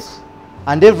the race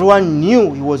and everyone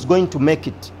knew he was going to make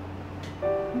it.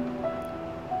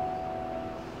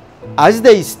 As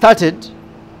they started,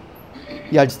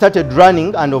 he had started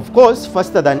running, and of course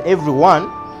faster than everyone,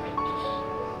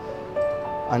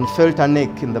 and felt an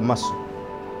ache in the muscle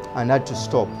and had to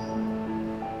stop.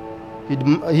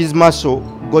 His muscle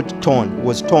was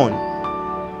torn,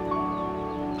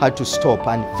 had to stop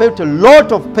and felt a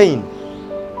lot of pain.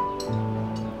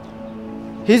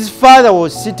 His father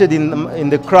was seated in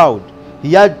the crowd.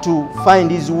 He had to find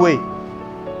his way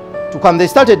to come. They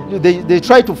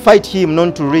tried to fight him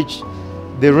not to reach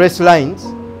the race lines,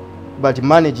 but he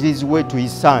managed his way to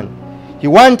his son. He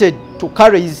wanted to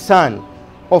carry his son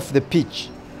off the pitch.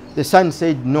 The son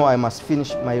said, no, I must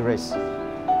finish my race.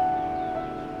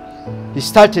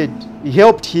 He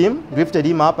helped him, lifted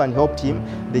him up and helped him.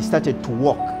 They started to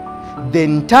walk. The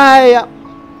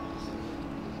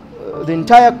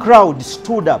entire crowd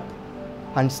stood up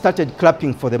and started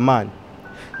clapping for the man.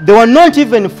 They were not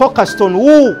even focused on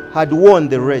who had won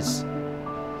the race.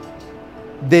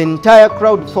 The entire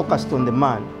crowd focused on the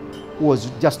man who was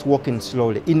just walking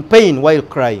slowly, in pain while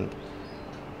crying,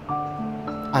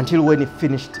 until when he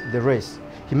finished the race.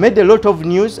 He made a lot of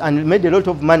news and made a lot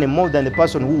of money, more than the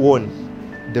person who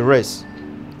won the race.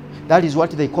 That is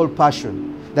what they call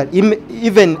passion. That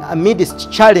even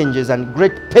amidst challenges and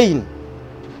great pain,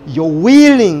 you're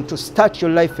willing to start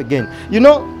your life again. You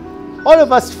know, all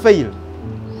of us fail.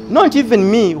 Not even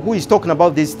me, who is talking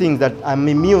about these things, that I'm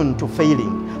immune to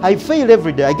failing. I fail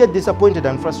every day. I get disappointed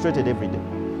and frustrated every day.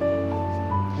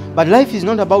 But life is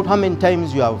not about how many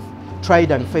times you have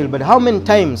tried and failed, but how many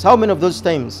of those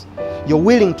times you're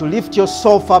willing to lift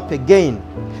yourself up again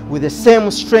with the same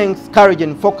strength, courage,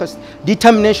 and focus,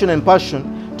 determination, and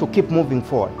passion to keep moving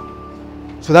forward.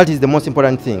 So that is the most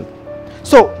important thing.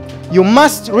 So you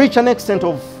must reach an extent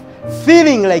of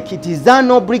feeling like it is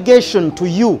an obligation to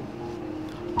you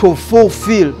to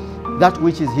fulfill that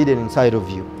which is hidden inside of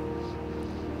you.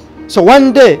 So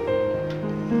one day,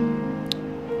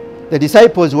 the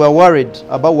disciples were worried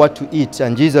about what to eat,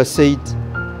 and Jesus said,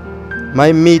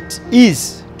 my meat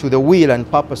is to the will and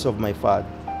purpose of my Father.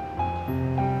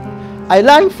 I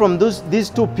learned from these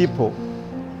two people,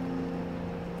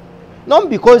 not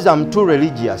because I'm too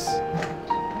religious.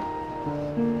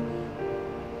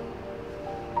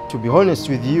 To be honest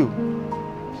with you,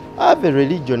 I have a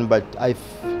religion, but I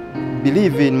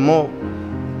believe in more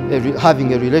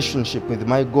having a relationship with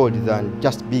my God than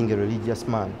just being a religious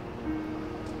man.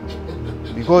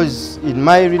 Because in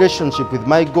my relationship with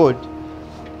my God,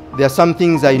 there are some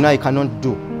things I know I cannot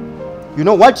do. You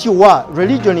know what you are,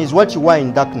 religion is what you are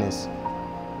in darkness,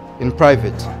 in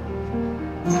private.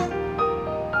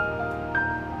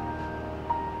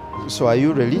 So are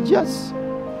you religious?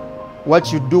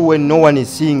 What you do when no one is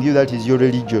seeing you, that is your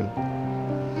religion.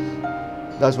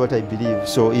 That's what I believe.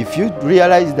 So if you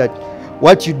realize that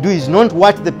what you do is not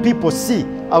what the people see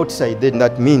outside, then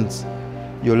that means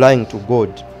you're lying to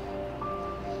God.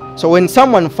 So when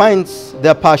someone finds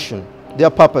their passion, their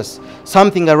purpose,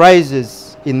 something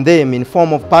arises in them in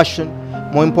form of passion,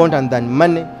 more important than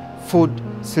money, food,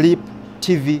 sleep,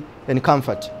 TV, and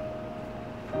comfort.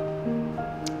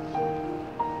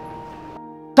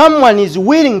 Someone is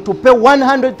willing to pay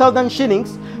 100,000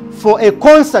 shillings for a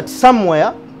concert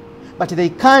somewhere, but they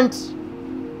can't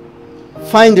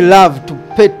find love to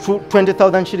pay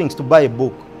 20,000 shillings to buy a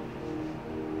book.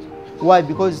 Why?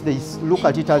 Because they look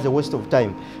at it as a waste of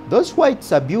time. Those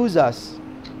whites abused us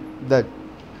that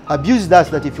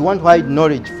if you want to hide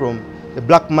knowledge from the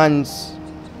black man's,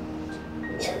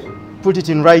 put it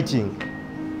in writing.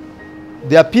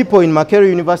 There are people in Makerere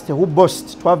University who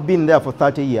boast to have been there for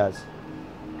 30 years.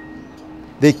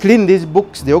 They clean these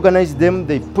books, they organize them,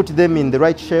 they put them in the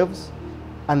right shelves,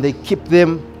 and they keep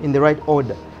them in the right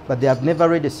order. But they have never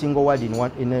read a single word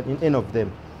in any of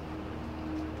them.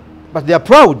 But they are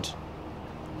proud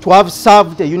to have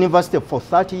served a university for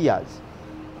 30 years.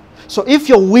 So if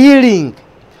you're willing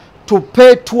to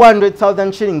pay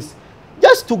 200,000 shillings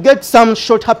just to get some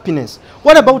short happiness,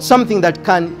 what about something that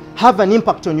can have an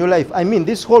impact on your life? I mean,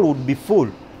 this hall would be full.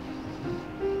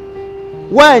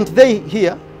 Why aren't they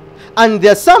here? And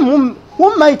there are some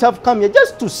who might have come here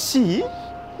just to see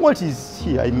what is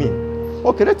here. I mean,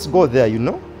 okay, let's go there, you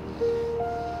know.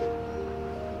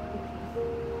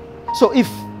 So if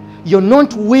you're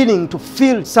not willing to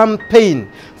feel some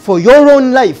pain for your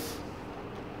own life.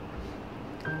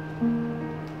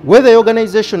 Whether the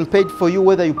organization paid for you,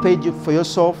 whether you paid for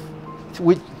yourself,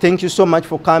 thank you so much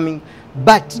for coming.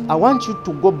 But I want you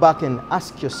to go back and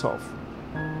ask yourself,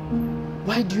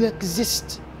 why do you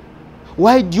exist?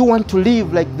 Why do you want to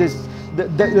live like this,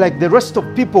 like the rest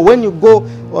of people? When you go,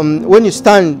 when you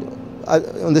stand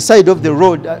on the side of the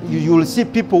road, you will see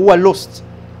people who are lost.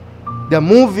 They're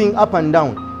moving up and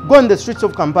down. Go on the streets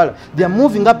of Kampala. They're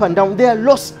moving up and down. They are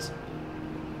lost.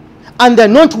 And they're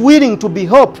not willing to be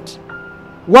helped.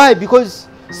 Why? Because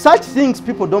such things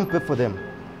people don't pay for them.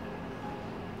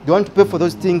 They want to pay for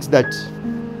those things that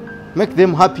make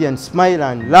them happy and smile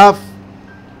and laugh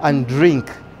and drink.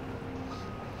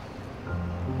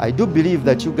 I do believe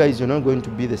that you guys are not going to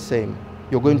be the same.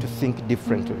 You're going to think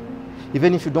differently.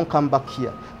 Even if you don't come back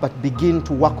here, but begin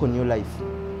to work on your life.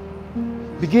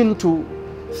 Begin to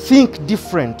think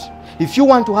different. If you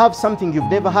want to have something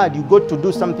you've never had, you got to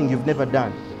do something you've never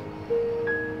done.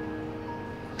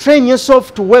 Train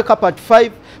yourself to wake up at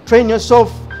 5. Train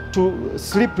yourself to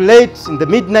sleep late in the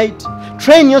midnight.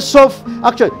 Train yourself,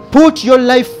 actually, put your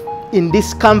life in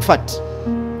discomfort.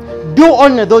 Do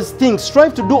only those things.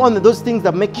 Strive to do only those things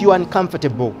that make you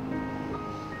uncomfortable.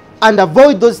 And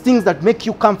avoid those things that make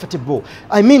you comfortable.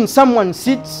 I mean, someone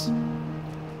sits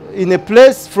in a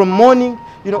place from morning,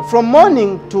 from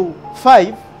morning to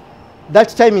 5, that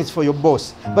time is for your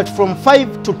boss. But from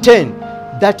 5 to 10,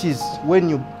 that is when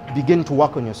you begin to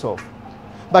work on yourself.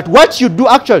 But what you do,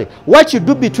 actually, what you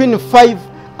do between 5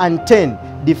 and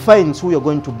 10 defines who you're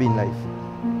going to be in life.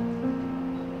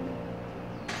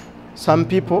 Some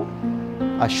people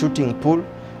are shooting pool,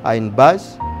 are in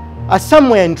bars, are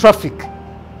somewhere in traffic.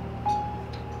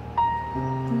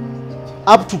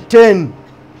 Up to 10.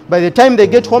 By the time they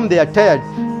get home, they are tired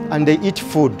and they eat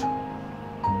food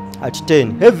at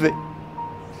 10. Heavy.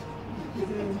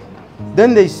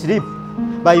 Then they sleep.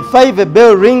 By 5, a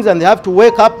bell rings and they have to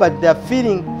wake up, but they're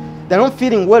not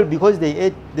feeling well because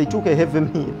they took a heavy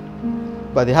meal.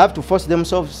 But they have to force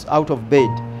themselves out of bed.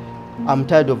 I'm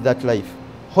tired of that life.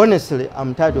 Honestly,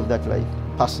 I'm tired of that life,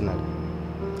 personally.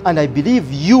 And I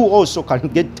believe you also can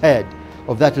get tired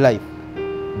of that life.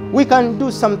 We can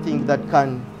do something that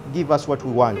can give us what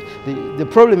we want. The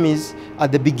problem is,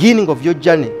 at the beginning of your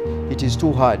journey, it is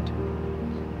too hard.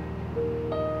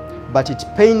 But it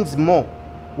pains more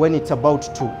when it's about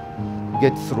to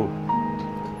get through.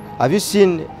 Have you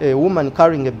seen a woman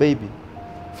carrying a baby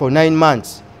for 9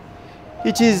 months?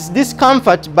 It is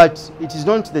discomfort, but it is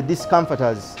not the discomfort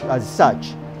as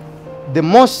such. The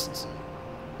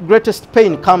greatest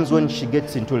pain comes when she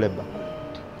gets into labor.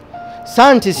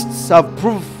 Scientists have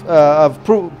proved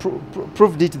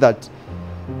it that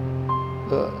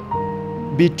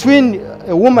between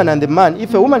a woman and a man,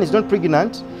 if a woman is not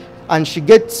pregnant and she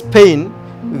gets pain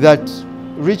that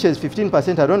reaches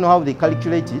 15%, I don't know how they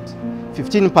calculate it,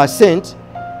 15%,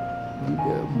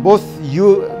 both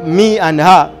you, me and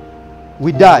her,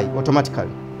 we die automatically.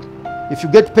 If you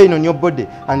get pain on your body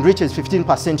and reaches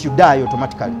 15%, you die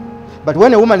automatically. But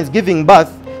when a woman is giving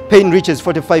birth, pain reaches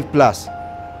 45 plus.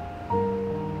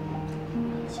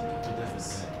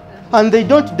 And they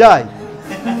don't die.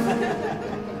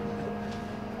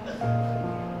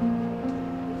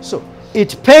 So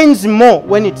it pains more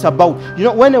when it's about,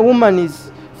 when a woman is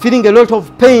feeling a lot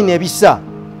of pain, ebisa,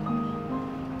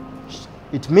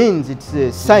 it means it's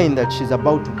a sign that she's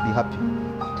about to be happy.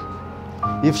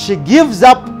 If she gives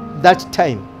up that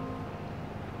time,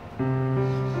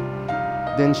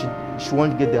 then she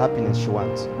won't get the happiness she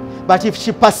wants. But if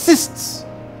she persists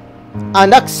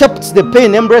and accepts the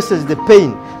pain, embraces the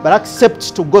pain, but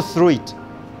accepts to go through it,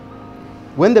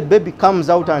 when the baby comes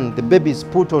out and the baby is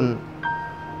put on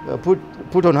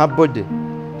her body,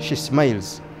 she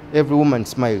smiles. Every woman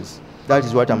smiles. That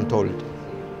is what I'm told.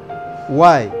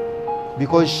 Why?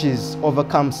 Because she's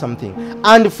overcome something.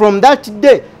 And from that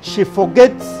day, she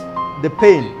forgets the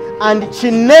pain. And she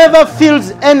never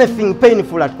feels anything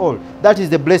painful at all. That is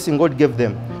the blessing God gave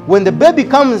them. When the baby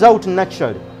comes out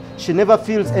naturally, she never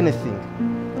feels anything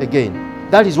again.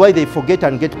 That is why they forget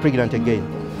and get pregnant again.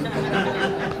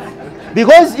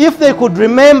 Because if they could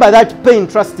remember that pain,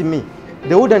 trust me,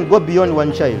 they wouldn't go beyond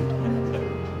one child.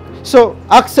 So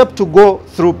accept to go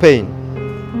through pain.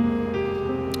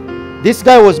 This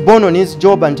guy was born on his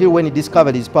job until when he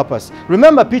discovered his purpose.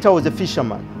 Remember, Peter was a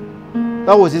fisherman.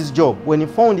 That was his job. When he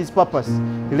found his purpose,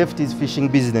 he left his fishing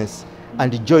business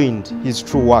and he joined his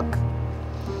true work.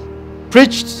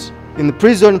 Preached in the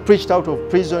prison, preached out of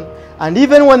prison, and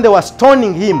even when they were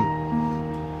stoning him,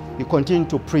 he continued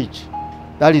to preach.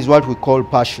 That is what we call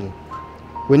passion.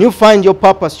 When you find your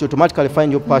purpose, you automatically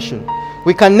find your passion.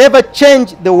 We can never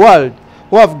change the world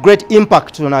or have great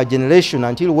impact on our generation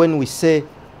until when we say,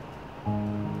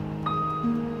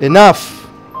 enough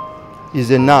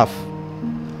is enough.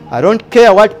 I don't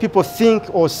care what people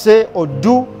think or say or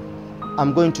do,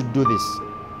 I'm going to do this.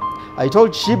 I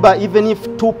told Sheba, even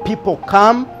if 2 people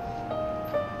come,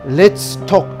 let's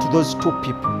talk to those 2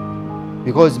 people.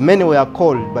 Because many were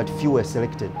called, but few were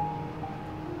selected.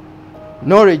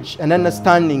 Knowledge and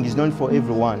understanding is not for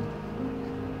everyone.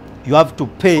 You have to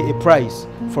pay a price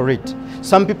for it.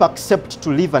 Some people accept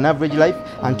to live an average life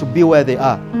and to be where they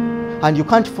are. And you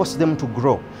can't force them to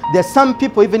grow. There are some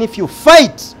people, even if you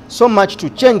fight so much to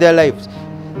change their lives,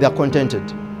 they are contented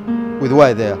with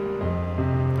where they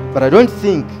are. But I don't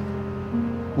think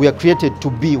we are created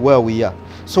to be where we are.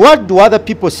 So what do other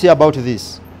people say about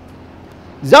this?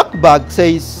 Zuckerberg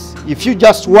says, if you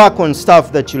just work on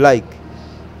stuff that you like,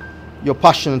 you're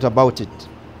passionate about it.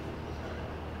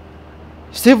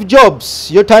 Steve Jobs,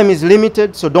 your time is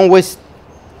limited, so don't waste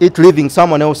it living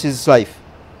someone else's life.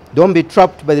 Don't be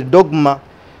trapped by the dogma,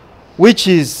 which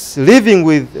is living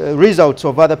with results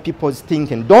of other people's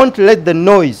thinking. Don't let the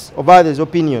noise of others'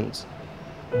 opinions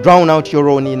drown out your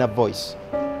own inner voice.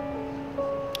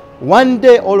 One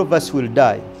day all of us will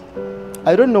die.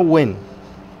 I don't know when,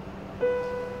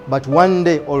 but one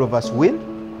day all of us will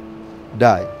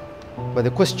die. But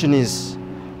the question is,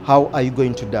 how are you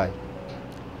going to die?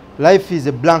 Life is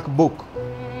a blank book.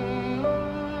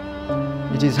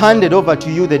 It is handed over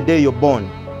to you the day you're born.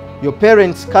 Your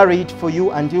parents carry it for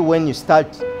you until when you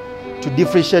start to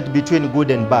differentiate between good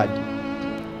and bad.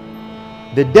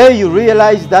 The day you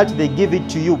realize that, they give it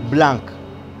to you blank.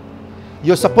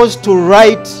 You're supposed to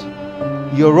write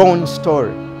your own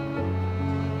story.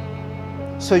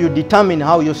 So you determine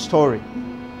how your story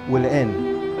will end.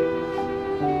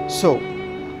 So,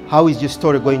 how is your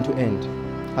story going to end?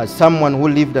 As someone who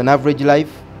lived an average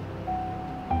life,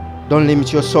 don't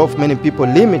limit yourself. Many people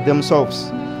limit themselves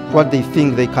to what they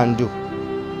think they can do.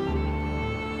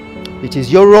 It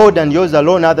is your road and yours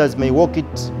alone. Others may walk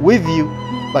it with you,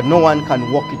 but no one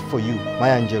can walk it for you, my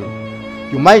angel.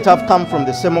 You might have come from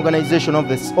the same organization or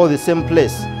the same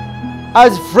place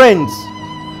as friends,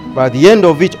 but at the end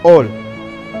of it all,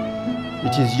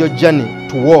 it is your journey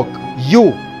to walk,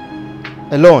 you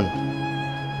alone.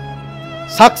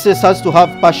 Success has to have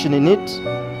passion in it.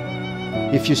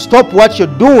 If you stop what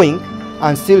you're doing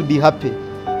and still be happy,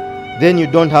 then you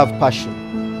don't have passion.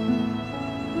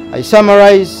 I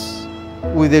summarize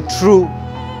with a true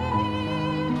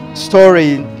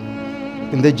story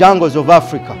in the jungles of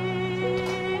Africa.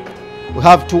 We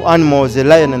have 2 animals, the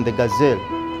lion and the gazelle.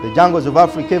 The jungles of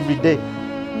Africa, every day,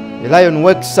 the lion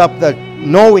wakes up that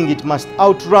knowing it must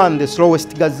outrun the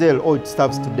slowest gazelle or it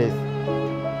starves to death.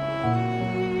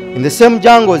 In the same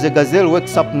jungles, the gazelle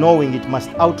wakes up knowing it must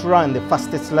outrun the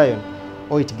fastest lion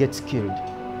or it gets killed.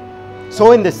 So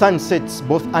when the sun sets,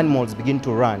 both animals begin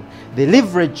to run. They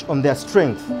leverage on their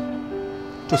strength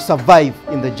to survive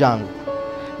in the jungle.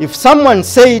 If someone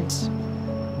said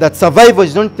that survival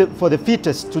is not for the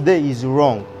fittest today, is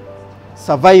wrong.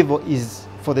 Survival is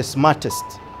for the smartest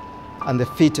and the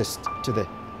fittest today.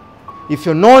 If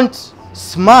you're not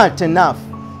smart enough,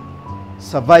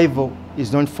 survival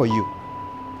is not for you.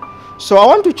 So I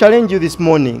want to challenge you this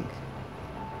morning,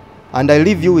 and I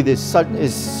leave you with a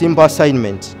simple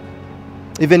assignment.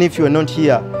 Even if you are not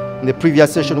here in the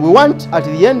previous session, we want at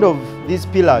the end of these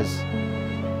pillars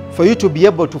for you to be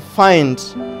able to find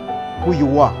who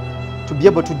you are, to be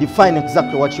able to define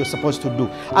exactly what you're supposed to do.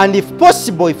 And if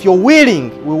possible, if you're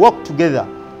willing, we work together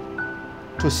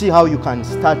to see how you can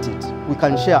start it. We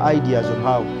can share ideas on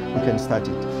how we can start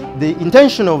it. The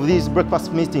intention of these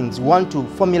breakfast meetings, we want to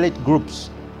formulate groups,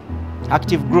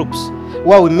 active groups,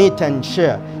 where we meet and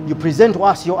share. You present to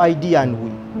us your idea and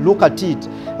we look at it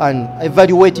and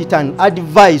evaluate it and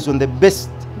advise on the best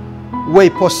way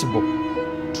possible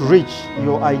to reach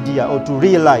your idea or to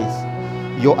realize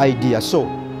your idea. So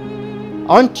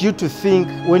I want you to think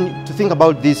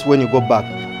about this when you go back.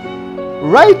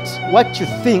 Write what you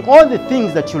think, all the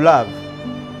things that you love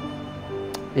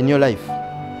in your life.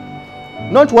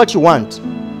 Not what you want.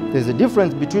 There's a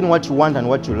difference between what you want and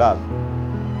what you love.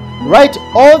 Write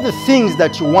all the things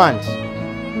that you want.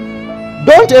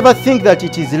 Don't ever think that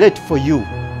it is late for you.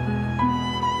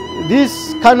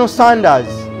 This Colonel Sanders,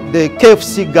 the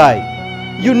KFC guy,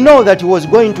 you know that he was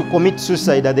going to commit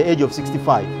suicide at the age of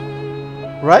 65,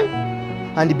 right?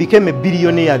 And he became a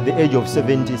billionaire at the age of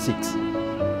 76.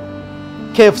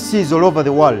 KFCs all over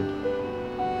the world.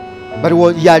 But he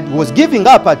was giving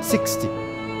up at 60.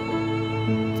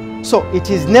 So it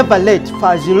is never late for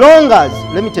as long as,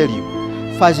 let me tell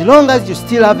you, for as long as you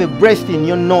still have a breath in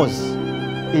your nose,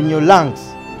 in your lungs,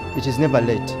 it is never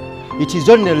late. It is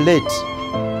only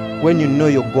late when you know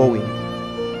you're going.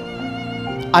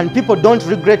 And people don't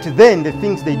regret then the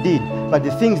things they did, but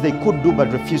the things they could do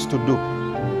but refused to do.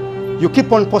 You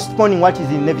keep on postponing what is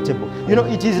inevitable. You know,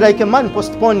 it is like a man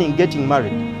postponing getting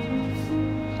married.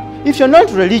 If you're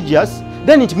not religious,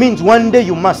 then it means one day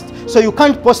you must. So you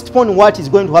can't postpone what is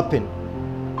going to happen.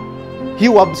 He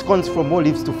who absconds from all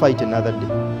lives to fight another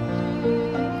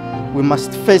day. We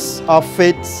must face our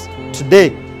fates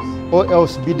today, or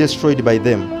else be destroyed by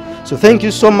them. So thank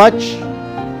you so much.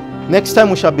 Next time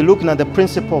we shall be looking at the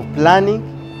principle of planning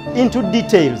into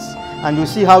details, and we'll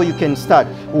see how you can start.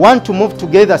 We want to move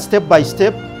together step by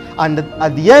step, and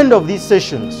at the end of these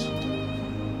sessions,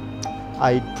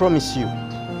 I promise you,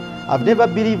 I've never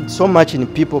believed so much in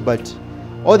people, but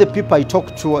all the people I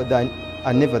talk to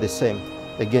are never the same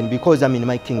again, because I'm in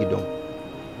my kingdom.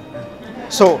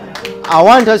 So I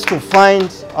want us to find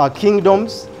our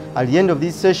kingdoms at the end of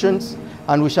these sessions,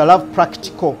 and we shall have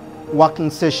practical working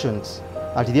sessions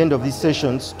at the end of these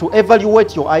sessions to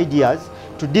evaluate your ideas,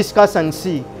 to discuss and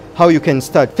see how you can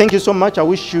start. Thank you so much. I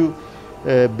wish you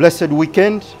a blessed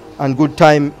weekend and good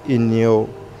time in your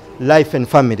life and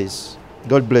families.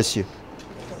 God bless you.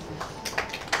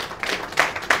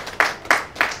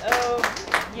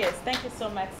 Yes, thank you so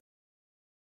much.